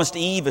 God promised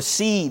Eve a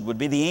seed would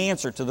be the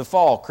answer to the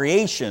fall,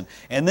 creation,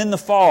 and then the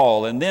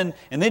fall, and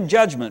then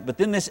judgment. But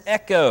then this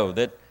echo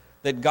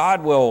that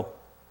God will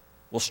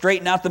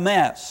straighten out the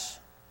mess.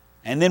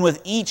 And then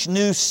with each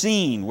new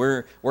scene,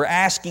 we're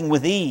asking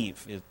with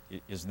Eve,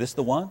 is this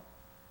the one?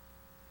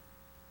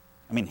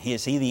 I mean,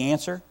 is he the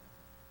answer?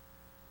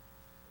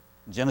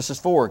 Genesis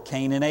 4,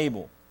 Cain and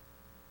Abel.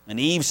 And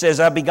Eve says,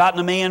 I've begotten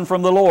a man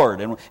from the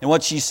Lord. And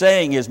what she's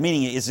saying is,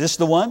 meaning, is this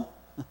the one?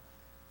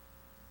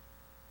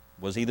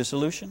 Was he the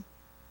solution?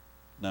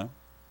 No.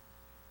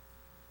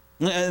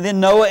 And then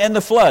Noah and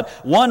the flood.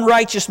 One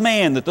righteous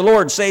man that the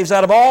Lord saves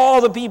out of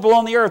all the people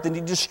on the earth, and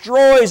he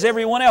destroys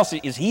everyone else.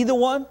 Is he the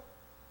one?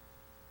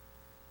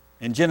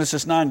 And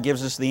Genesis 9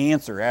 gives us the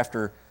answer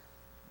after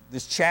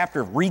this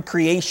chapter of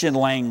recreation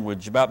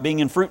language about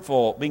being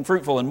fruitful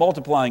and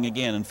multiplying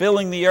again and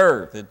filling the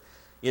earth.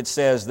 It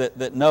says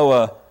that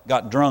Noah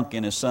got drunk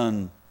and his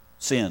son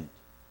sinned.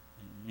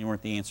 You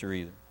weren't the answer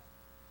either.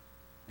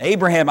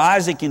 Abraham,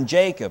 Isaac, and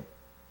Jacob,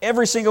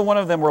 every single one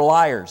of them were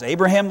liars.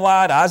 Abraham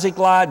lied, Isaac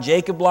lied,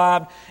 Jacob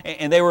lied,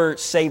 and they were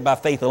saved by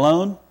faith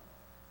alone.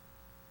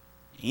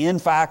 In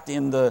fact,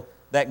 in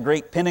that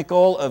great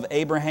pinnacle of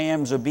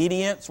Abraham's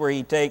obedience, where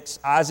he takes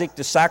Isaac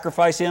to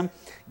sacrifice him,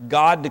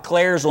 God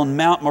declares on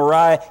Mount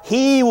Moriah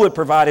he would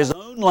provide his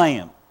own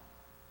lamb,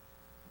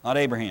 not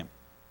Abraham.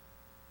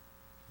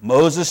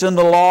 Moses in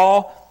the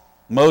law,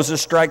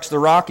 Moses strikes the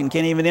rock and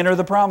can't even enter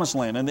the promised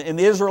land. And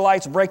the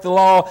Israelites break the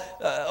law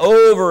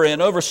over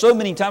and over so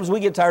many times we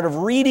get tired of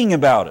reading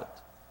about it.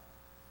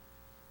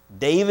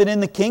 David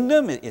in the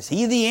kingdom, is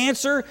he the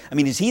answer? I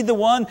mean, is he the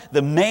one?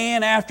 The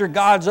man after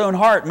God's own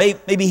heart.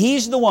 Maybe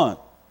he's the one.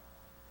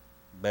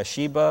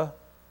 Bathsheba,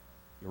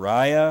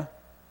 Uriah,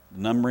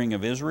 the numbering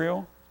of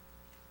Israel,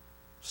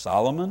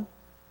 Solomon.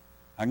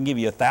 I can give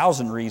you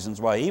 1,000 reasons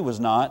why he was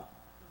not.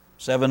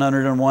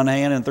 700 in one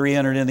hand and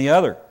 300 in the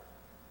other.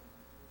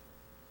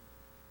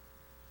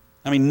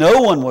 I mean,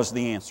 no one was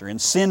the answer, and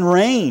sin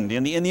reigned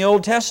in the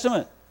Old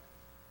Testament.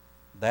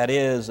 That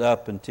is,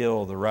 up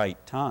until the right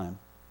time,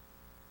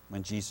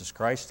 when Jesus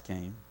Christ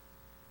came.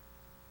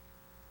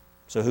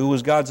 So who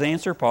was God's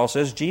answer? Paul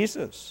says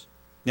Jesus.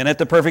 And at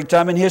the perfect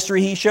time in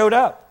history, he showed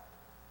up.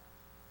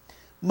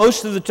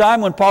 Most of the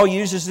time when Paul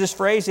uses this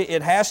phrase,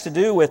 it has to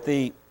do with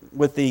the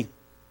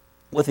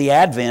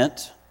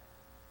Advent.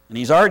 And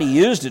he's already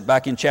used it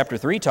back in chapter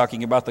 3,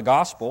 talking about the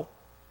gospel.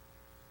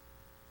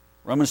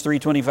 Romans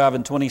 3:25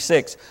 and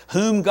 26,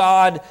 whom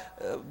God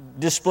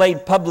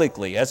displayed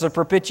publicly as a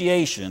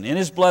propitiation in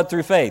his blood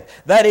through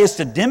faith. That is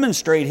to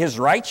demonstrate his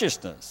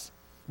righteousness.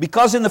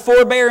 Because in the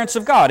forbearance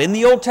of God, in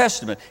the Old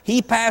Testament,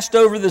 he passed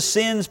over the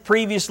sins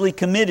previously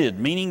committed,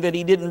 meaning that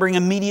he didn't bring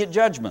immediate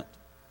judgment.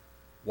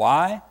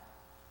 Why?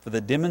 For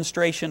the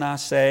demonstration, I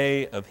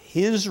say, of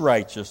his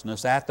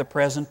righteousness at the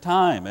present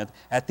time,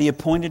 at the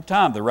appointed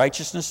time, the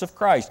righteousness of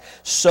Christ,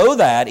 so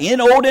that in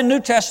Old and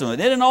New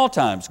Testament, and in all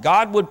times,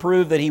 God would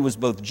prove that he was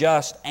both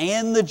just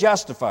and the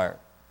justifier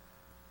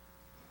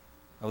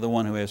of the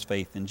one who has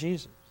faith in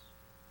Jesus.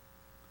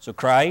 So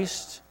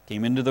Christ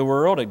came into the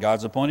world at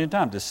God's appointed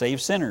time to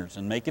save sinners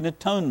and make an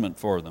atonement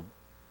for them.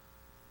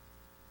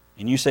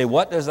 And you say,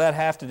 what does that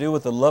have to do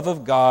with the love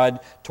of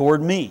God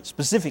toward me,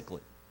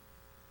 specifically?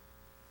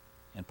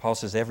 And Paul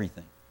says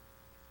everything.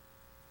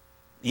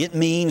 It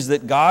means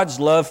that God's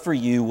love for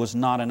you was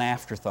not an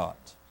afterthought.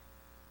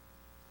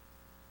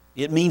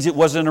 It means it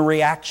wasn't a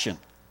reaction.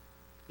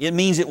 It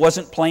means it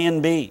wasn't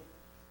plan B.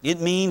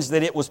 It means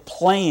that it was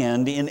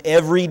planned in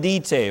every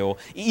detail,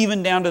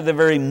 even down to the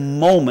very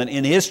moment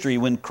in history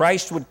when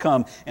Christ would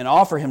come and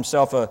offer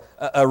himself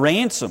a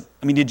ransom.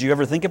 I mean, did you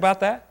ever think about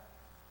that?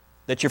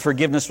 That your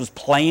forgiveness was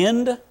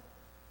planned?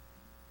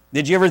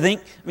 Did you ever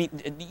think, I mean,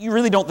 you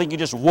really don't think you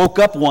just woke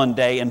up one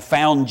day and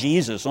found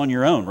Jesus on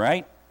your own,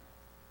 right?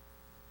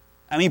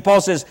 I mean,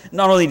 Paul says,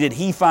 not only did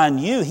he find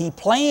you, he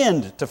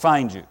planned to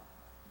find you.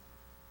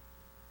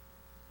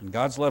 And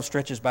God's love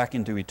stretches back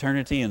into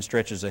eternity and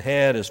stretches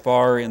ahead as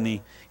far in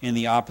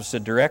the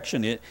opposite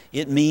direction.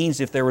 It means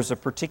if there was a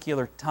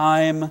particular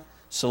time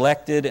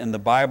selected and the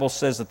Bible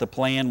says that the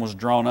plan was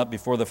drawn up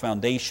before the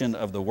foundation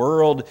of the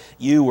world,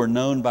 you were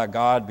known by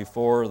God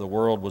before the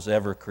world was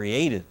ever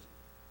created.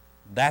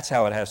 That's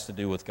how it has to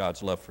do with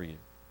God's love for you.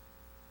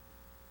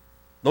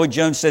 Lloyd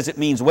Jones says it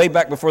means way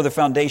back before the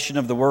foundation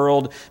of the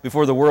world,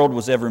 before the world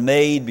was ever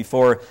made,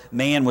 before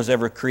man was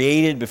ever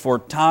created, before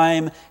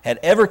time had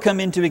ever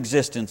come into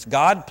existence,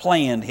 God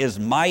planned his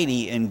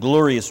mighty and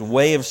glorious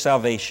way of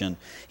salvation.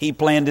 He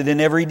planned it in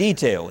every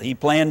detail. He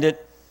planned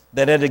it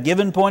that at a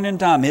given point in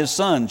time His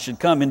Son should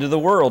come into the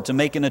world to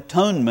make an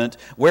atonement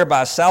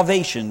whereby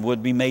salvation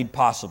would be made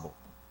possible.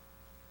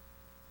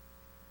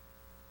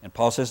 And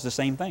Paul says the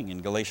same thing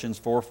in Galatians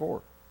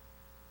 4:4.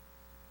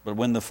 But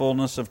when the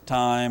fullness of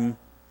time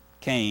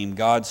came,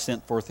 God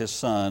sent forth His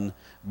Son,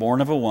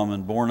 born of a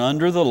woman, born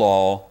under the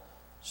law,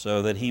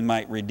 so that He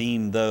might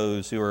redeem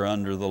those who are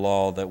under the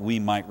law, that we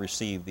might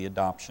receive the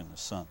adoption as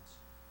sons.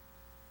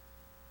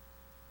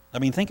 I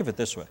mean, think of it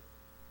this way.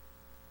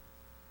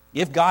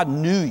 If God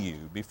knew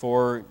you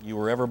before you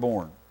were ever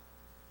born,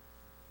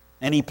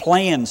 and He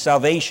planned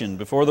salvation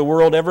before the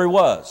world ever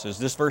was, as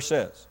this verse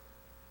says,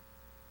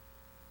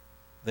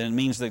 then it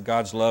means that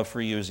God's love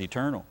for you is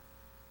eternal.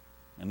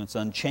 And it's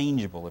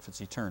unchangeable if it's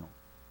eternal.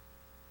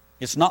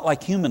 It's not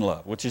like human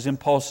love, which is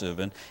impulsive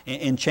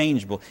and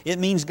changeable. It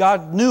means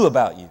God knew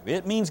about you.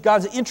 It means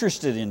God's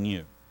interested in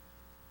you.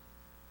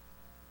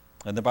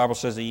 And the Bible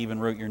says He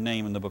even wrote your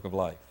name in the book of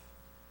life.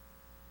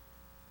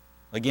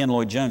 Again,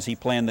 Lloyd Jones, he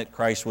planned that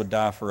Christ would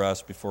die for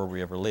us before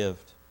we ever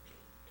lived.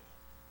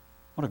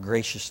 What a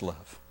gracious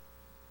love.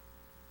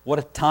 What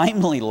a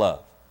timely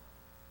love.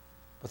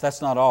 But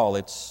that's not all.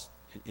 It's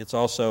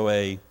also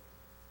a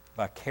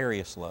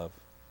vicarious love.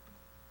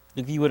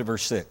 Look, if you would, at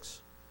verse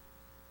 6.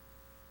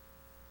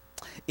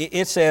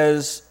 It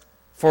says,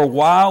 for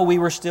while we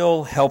were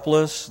still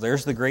helpless,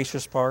 there's the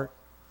gracious part.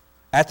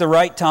 At the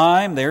right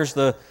time, there's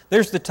the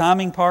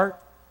timing part.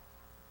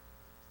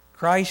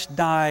 Christ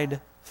died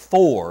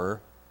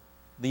for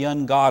the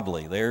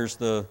ungodly. There's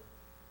the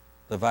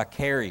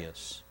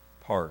vicarious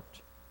part.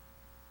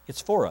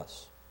 It's for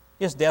us.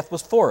 His death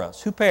was for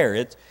us.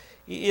 Huper.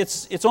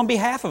 It's on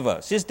behalf of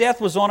us. His death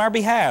was on our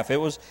behalf.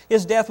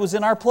 His death was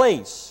in our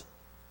place.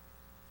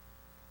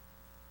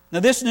 Now,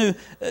 this new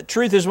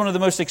truth is one of the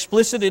most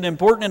explicit and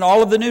important in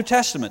all of the New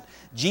Testament.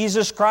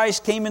 Jesus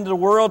Christ came into the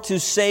world to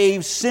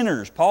save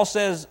sinners. Paul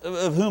says,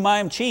 of whom I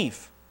am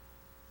chief.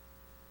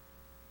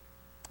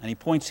 And he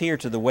points here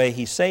to the way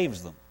He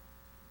saves them,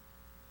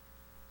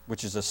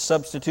 which is a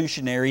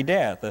substitutionary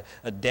death,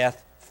 a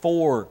death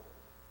for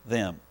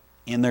them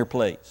in their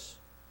place.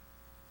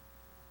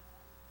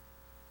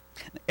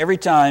 Every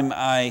time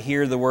I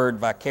hear the word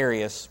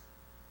vicarious,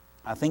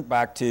 I think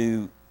back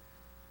to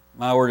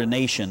my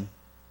ordination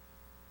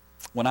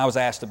when I was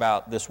asked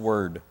about this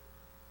word.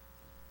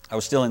 I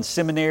was still in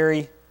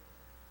seminary,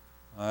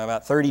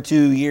 about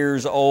 32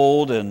 years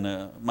old,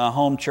 and my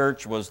home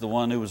church was the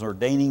one who was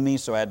ordaining me,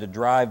 so I had to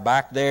drive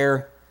back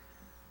there.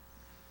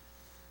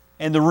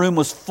 And the room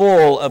was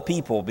full of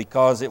people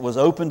because it was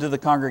open to the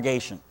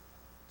congregation.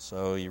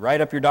 So you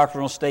write up your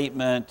doctrinal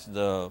statement,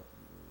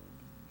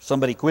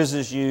 somebody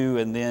quizzes you,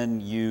 and then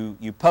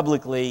you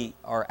publicly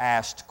are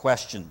asked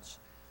questions.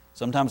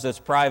 Sometimes that's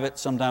private,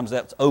 sometimes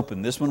that's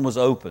open. This one was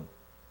open.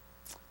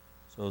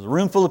 So it was a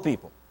room full of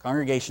people,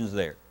 congregations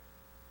there.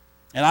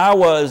 And I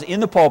was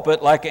in the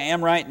pulpit like I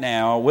am right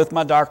now with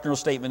my doctrinal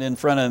statement in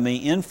front of me,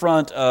 in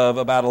front of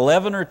about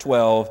 11 or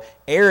 12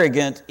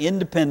 arrogant,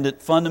 independent,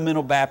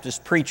 fundamental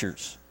Baptist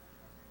preachers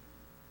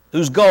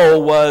whose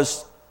goal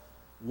was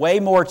way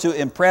more to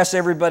impress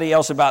everybody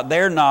else about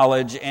their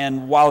knowledge,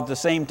 and while at the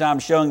same time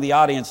showing the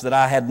audience that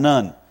I had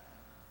none.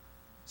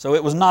 So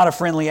it was not a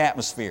friendly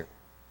atmosphere.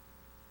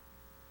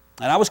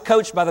 And I was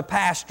coached by the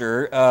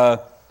pastor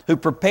who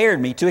prepared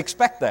me to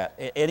expect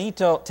that. And he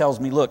tells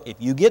me, look, if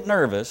you get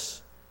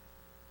nervous,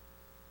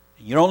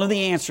 you don't know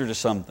the answer to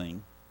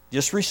something,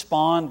 just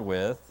respond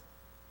with,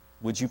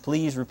 would you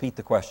please repeat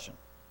the question?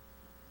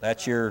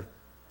 That's your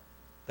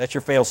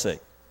fail-safe.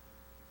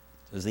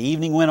 As the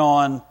evening went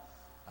on,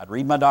 I'd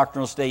read my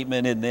doctrinal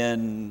statement, and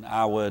then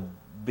I would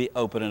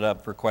open it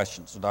up for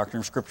questions. The doctrine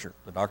of Scripture,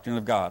 the doctrine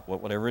of God,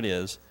 whatever it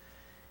is.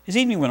 As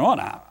evening went on,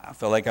 I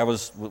felt like I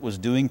was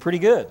doing pretty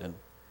good. And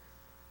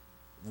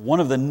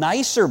one of the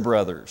nicer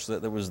brothers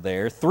that was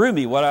there threw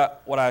me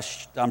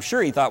I'm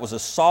sure he thought was a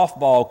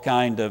softball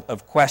kind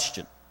of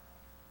question.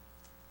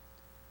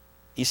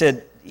 He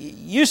said,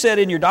 you said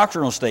in your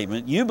doctrinal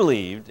statement you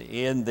believed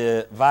in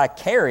the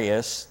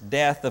vicarious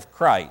death of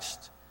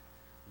Christ.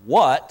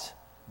 What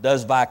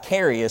does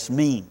vicarious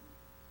mean?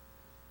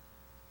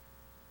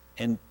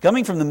 And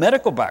coming from the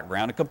medical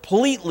background, a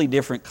completely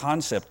different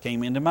concept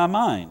came into my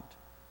mind.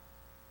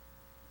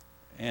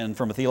 And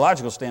from a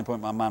theological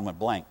standpoint, my mind went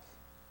blank.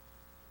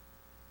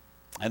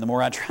 And the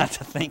more I tried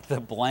to think, the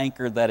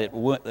blanker that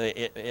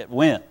it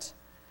went.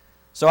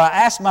 So I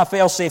asked my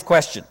fail-safe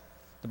question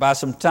to buy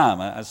some time.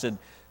 I said,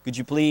 could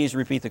you please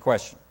repeat the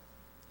question?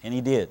 And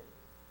he did.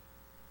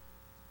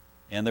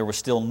 And there was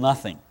still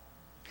nothing.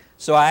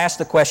 So I asked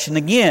the question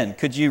again.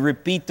 Could you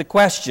repeat the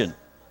question?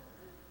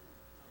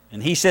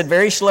 And he said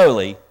very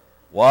slowly,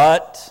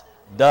 what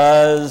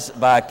does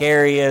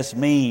vicarious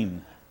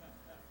mean?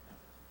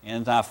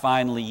 And I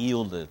finally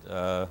yielded.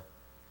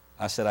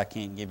 I said, I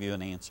can't give you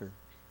an answer.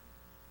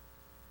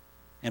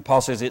 And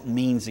Paul says it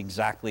means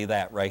exactly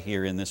that right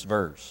here in this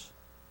verse.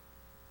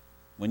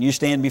 When you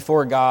stand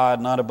before God,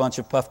 not a bunch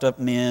of puffed up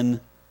men,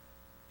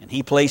 and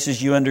He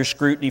places you under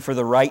scrutiny for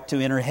the right to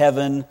enter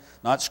heaven,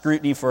 not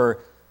scrutiny for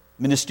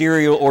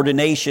ministerial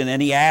ordination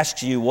and he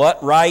asks you,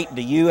 what right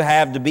do you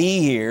have to be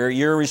here?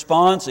 Your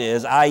response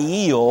is, I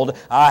yield,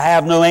 I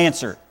have no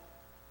answer.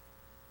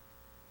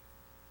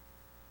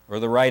 Or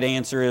the right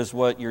answer is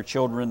what your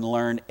children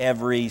learn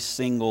every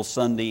single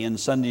Sunday in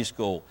Sunday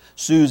school.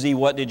 Susie,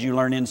 what did you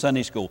learn in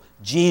Sunday school?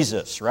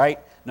 Jesus, right?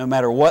 No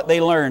matter what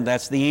they learn,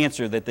 that's the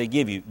answer that they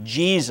give you.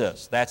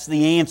 Jesus, that's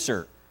the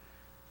answer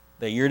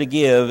that you're to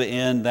give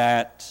in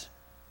that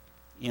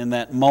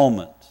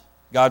moment.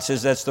 God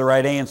says that's the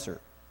right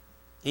answer.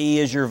 He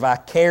is your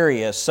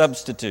vicarious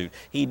substitute.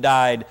 He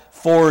died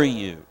for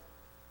you.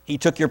 He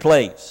took your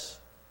place.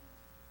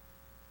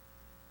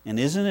 And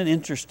isn't it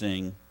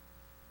interesting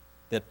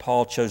that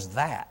Paul chose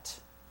that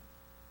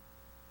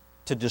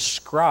to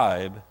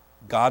describe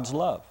God's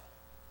love?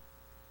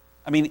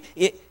 I mean,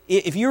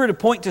 if you were to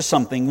point to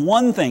something,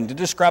 one thing to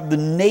describe the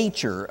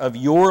nature of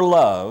your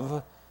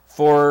love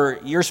for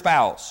your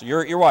spouse,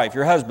 your wife,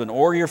 your husband,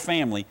 or your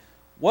family,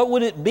 what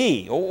would it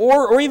be?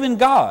 Or even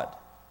God?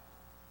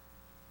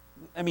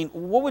 I mean,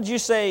 what would you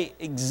say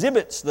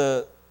exhibits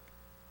the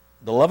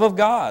love of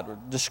God, or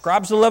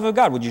describes the love of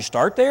God? Would you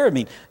start there? I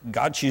mean,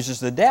 God chooses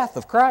the death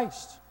of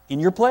Christ in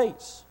your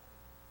place.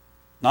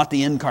 Not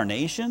the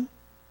incarnation,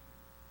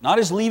 not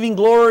His leaving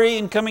glory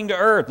and coming to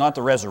earth, not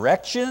the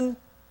resurrection,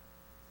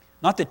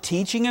 not the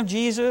teaching of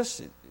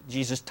Jesus.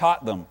 Jesus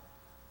taught them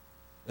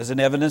as an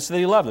evidence that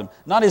He loved them.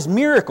 Not His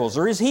miracles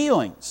or His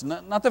healings,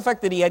 not the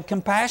fact that He had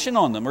compassion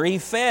on them or He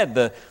fed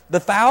the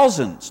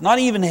thousands, not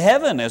even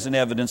heaven as an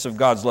evidence of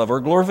God's love or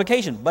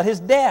glorification, but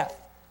His death,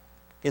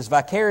 His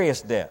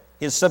vicarious death,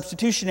 His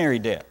substitutionary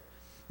death.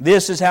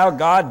 This is how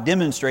God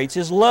demonstrates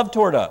His love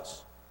toward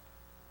us.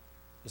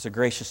 It's a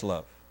gracious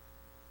love.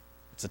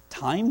 It's a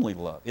timely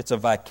love. It's a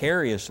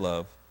vicarious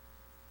love.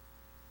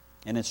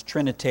 And it's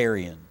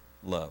Trinitarian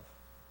love.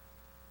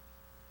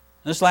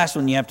 This last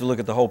one you have to look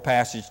at the whole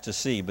passage to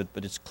see, but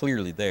it's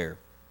clearly there.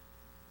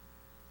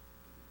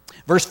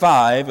 Verse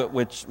 5,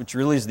 which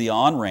really is the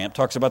on-ramp,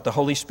 talks about the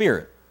Holy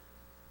Spirit.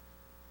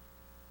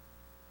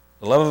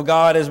 The love of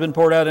God has been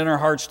poured out in our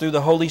hearts through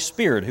the Holy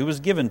Spirit who was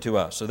given to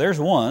us. So there's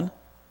one.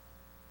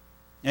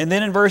 And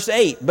then in verse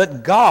 8,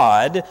 but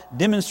God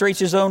demonstrates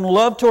His own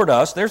love toward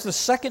us. There's the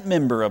second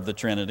member of the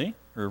Trinity,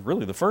 or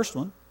really the first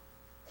one.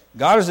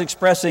 God is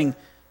expressing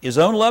His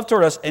own love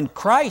toward us, and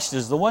Christ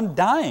is the one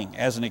dying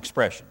as an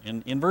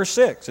expression in verse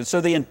 6. And so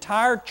the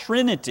entire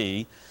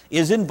Trinity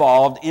is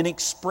involved in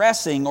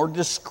expressing or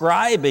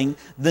describing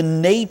the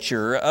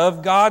nature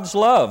of God's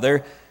love.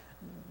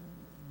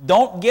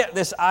 Don't get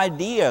this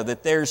idea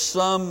that there's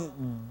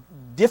some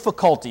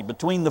difficulty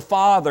between the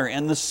Father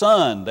and the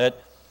Son,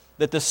 that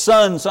the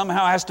Son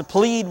somehow has to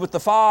plead with the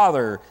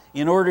Father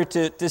in order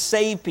to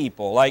save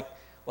people,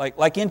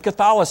 like in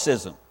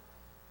Catholicism.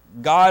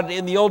 God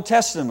in the Old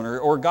Testament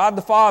or God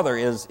the Father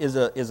is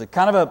a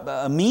kind of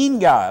a mean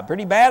guy, a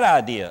pretty bad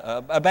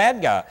idea, a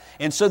bad guy.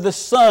 And so the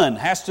Son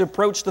has to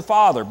approach the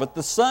Father, but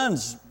the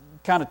Son's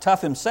kind of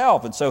tough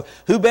himself. And so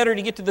who better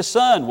to get to the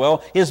Son?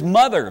 Well, His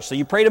mother. So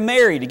you pray to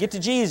Mary to get to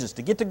Jesus,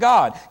 to get to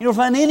God. You don't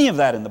find any of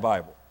that in the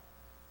Bible.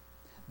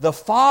 The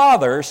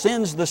Father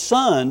sends the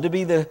Son to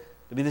be the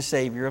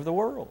Savior of the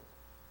world.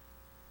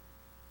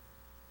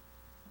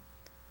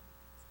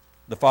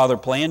 The Father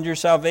planned your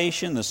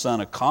salvation, the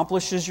Son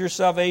accomplishes your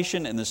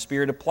salvation, and the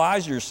Spirit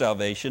applies your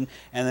salvation,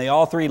 and they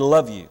all three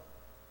love you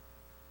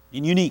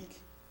in unique,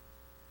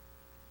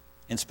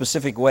 in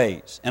specific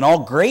ways, and all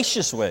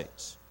gracious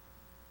ways.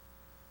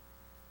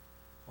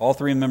 All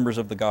three members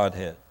of the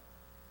Godhead.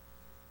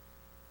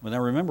 But now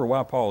remember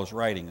why Paul is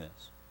writing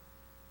this.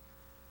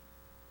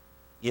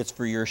 It's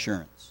for your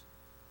assurance.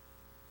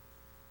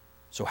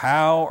 So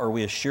how are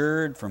we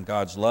assured from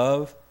God's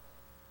love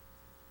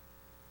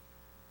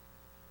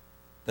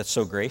that's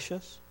so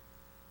gracious,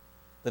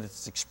 that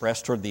it's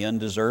expressed toward the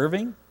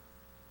undeserving?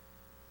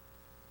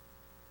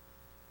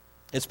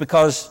 It's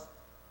because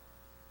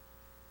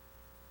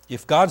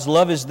if God's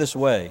love is this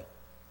way,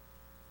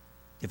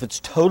 if it's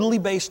totally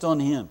based on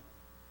Him,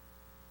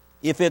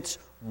 if it's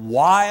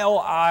while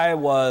I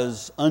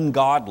was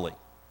ungodly,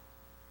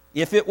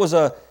 if it was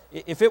a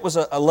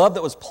love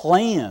that was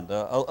planned,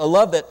 a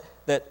love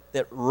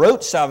that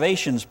wrote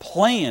salvation's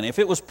plan, if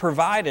it was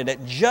provided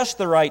at just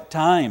the right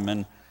time,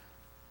 and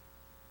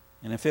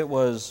if it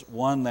was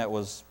one that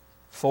was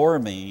for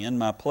me in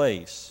my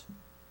place,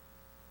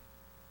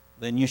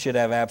 then you should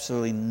have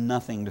absolutely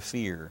nothing to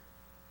fear.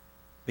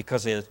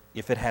 Because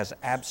if it has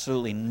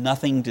absolutely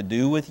nothing to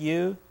do with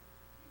you,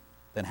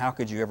 then how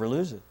could you ever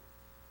lose it?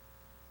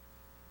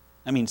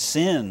 I mean,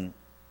 sin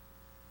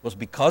was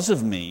because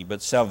of me,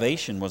 but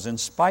salvation was in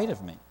spite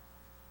of me.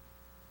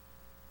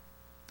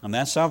 And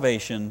that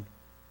salvation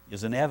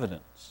is an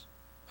evidence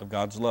of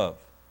God's love.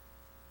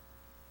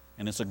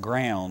 And it's a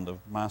ground of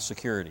my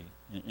security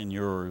in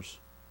yours.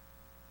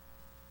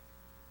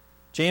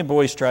 J.M.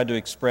 Boyce tried to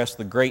express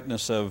the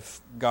greatness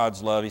of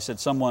God's love. He said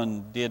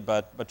someone did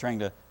by trying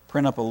to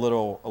print up a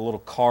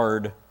little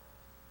card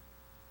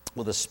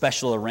with a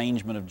special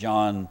arrangement of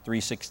John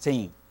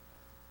 3:16.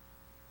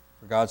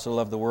 For God so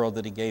loved the world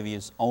that He gave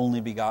His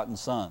only begotten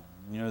Son.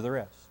 You know the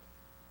rest.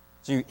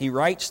 So he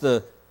writes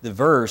the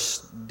verse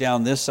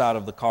down this side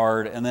of the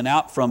card, and then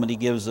out from it he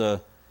gives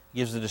a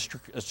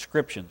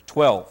description.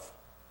 12.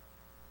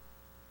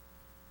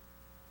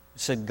 He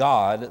said,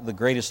 God, the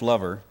greatest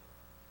lover,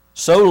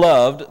 so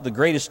loved the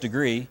greatest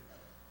degree,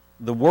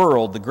 the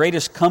world, the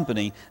greatest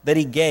company, that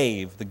he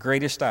gave the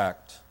greatest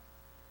act,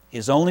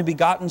 his only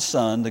begotten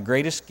Son, the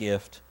greatest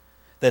gift,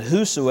 that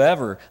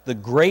whosoever, the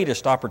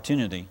greatest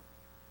opportunity,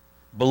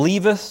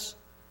 believeth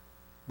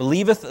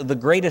the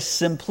greatest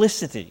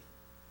simplicity,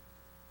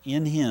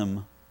 in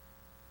him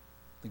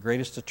the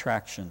greatest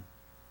attraction,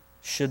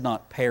 should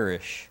not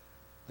perish,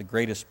 the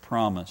greatest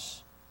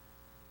promise,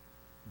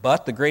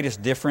 but the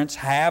greatest difference,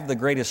 have the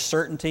greatest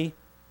certainty,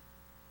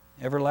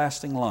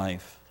 everlasting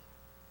life,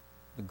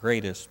 the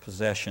greatest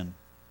possession.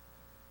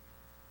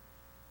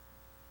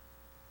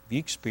 Have you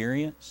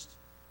experienced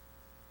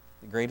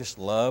the greatest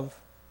love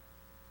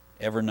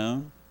ever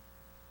known?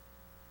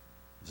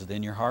 Is it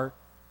in your heart?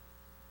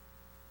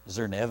 Is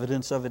there an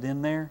evidence of it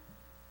in there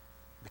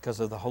because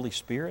of the Holy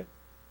Spirit?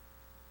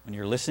 When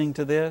you're listening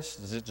to this,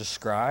 does it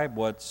describe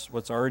what's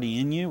already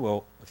in you?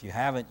 Well, if you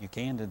haven't, you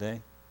can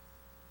today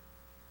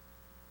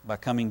by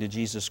coming to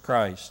Jesus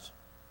Christ.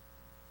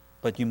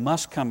 But you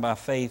must come by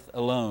faith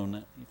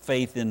alone,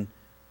 faith in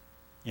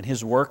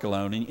His work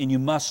alone, and you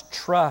must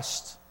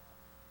trust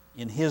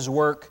in His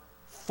work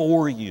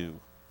for you,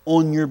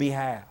 on your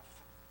behalf.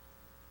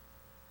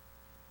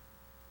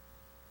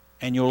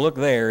 And you'll look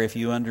there if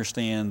you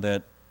understand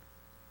that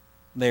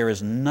there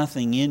is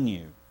nothing in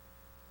you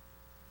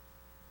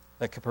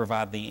that could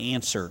provide the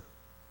answer.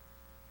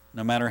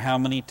 No matter how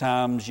many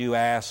times you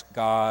ask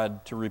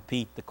God to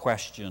repeat the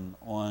question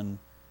on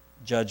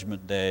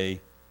Judgment Day,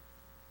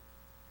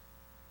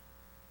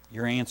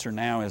 your answer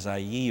now is, I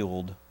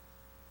yield.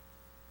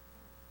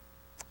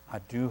 I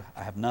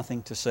have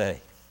nothing to say,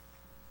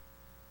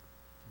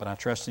 but I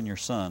trust in your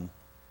Son,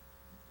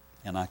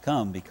 and I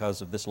come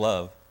because of this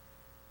love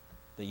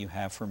that you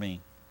have for me.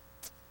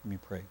 Let me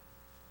pray.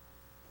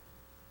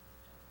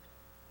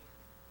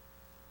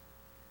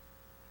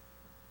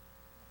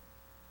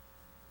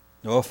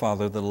 Oh,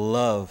 Father, the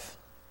love,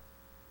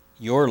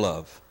 your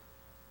love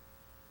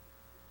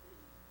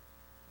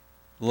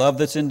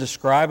that's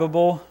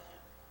indescribable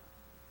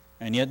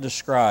and yet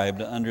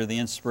described under the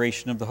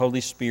inspiration of the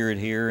Holy Spirit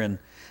here, and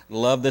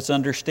love that's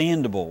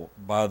understandable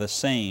by the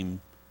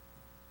same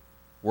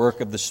work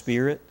of the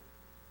Spirit.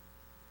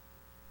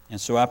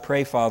 And so I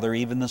pray, Father,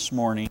 even this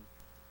morning,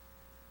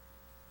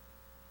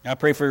 I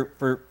pray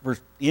for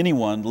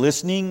anyone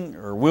listening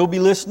or will be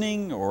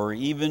listening, or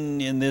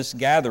even in this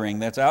gathering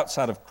that's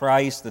outside of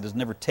Christ, that has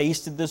never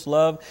tasted this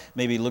love,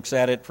 maybe looks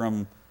at it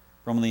from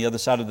the other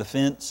side of the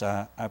fence.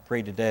 I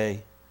pray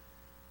today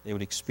they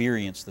would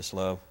experience this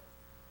love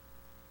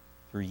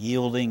through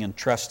yielding and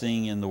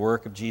trusting in the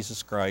work of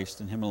Jesus Christ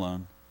and Him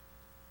alone.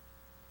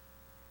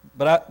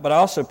 But I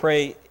also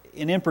pray,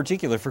 and in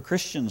particular for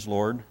Christians,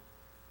 Lord,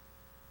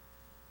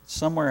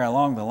 somewhere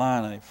along the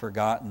line they've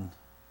forgotten.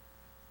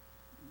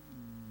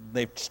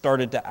 They've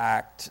started to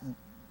act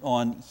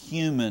on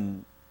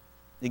human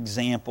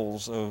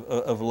examples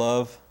of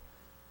love.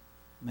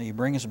 May you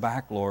bring us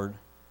back, Lord.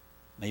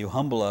 May you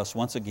humble us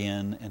once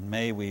again, and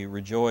may we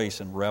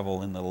rejoice and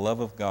revel in the love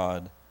of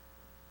God,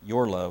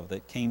 your love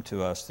that came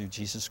to us through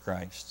Jesus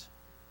Christ.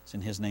 It's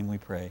in His name we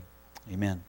pray. Amen.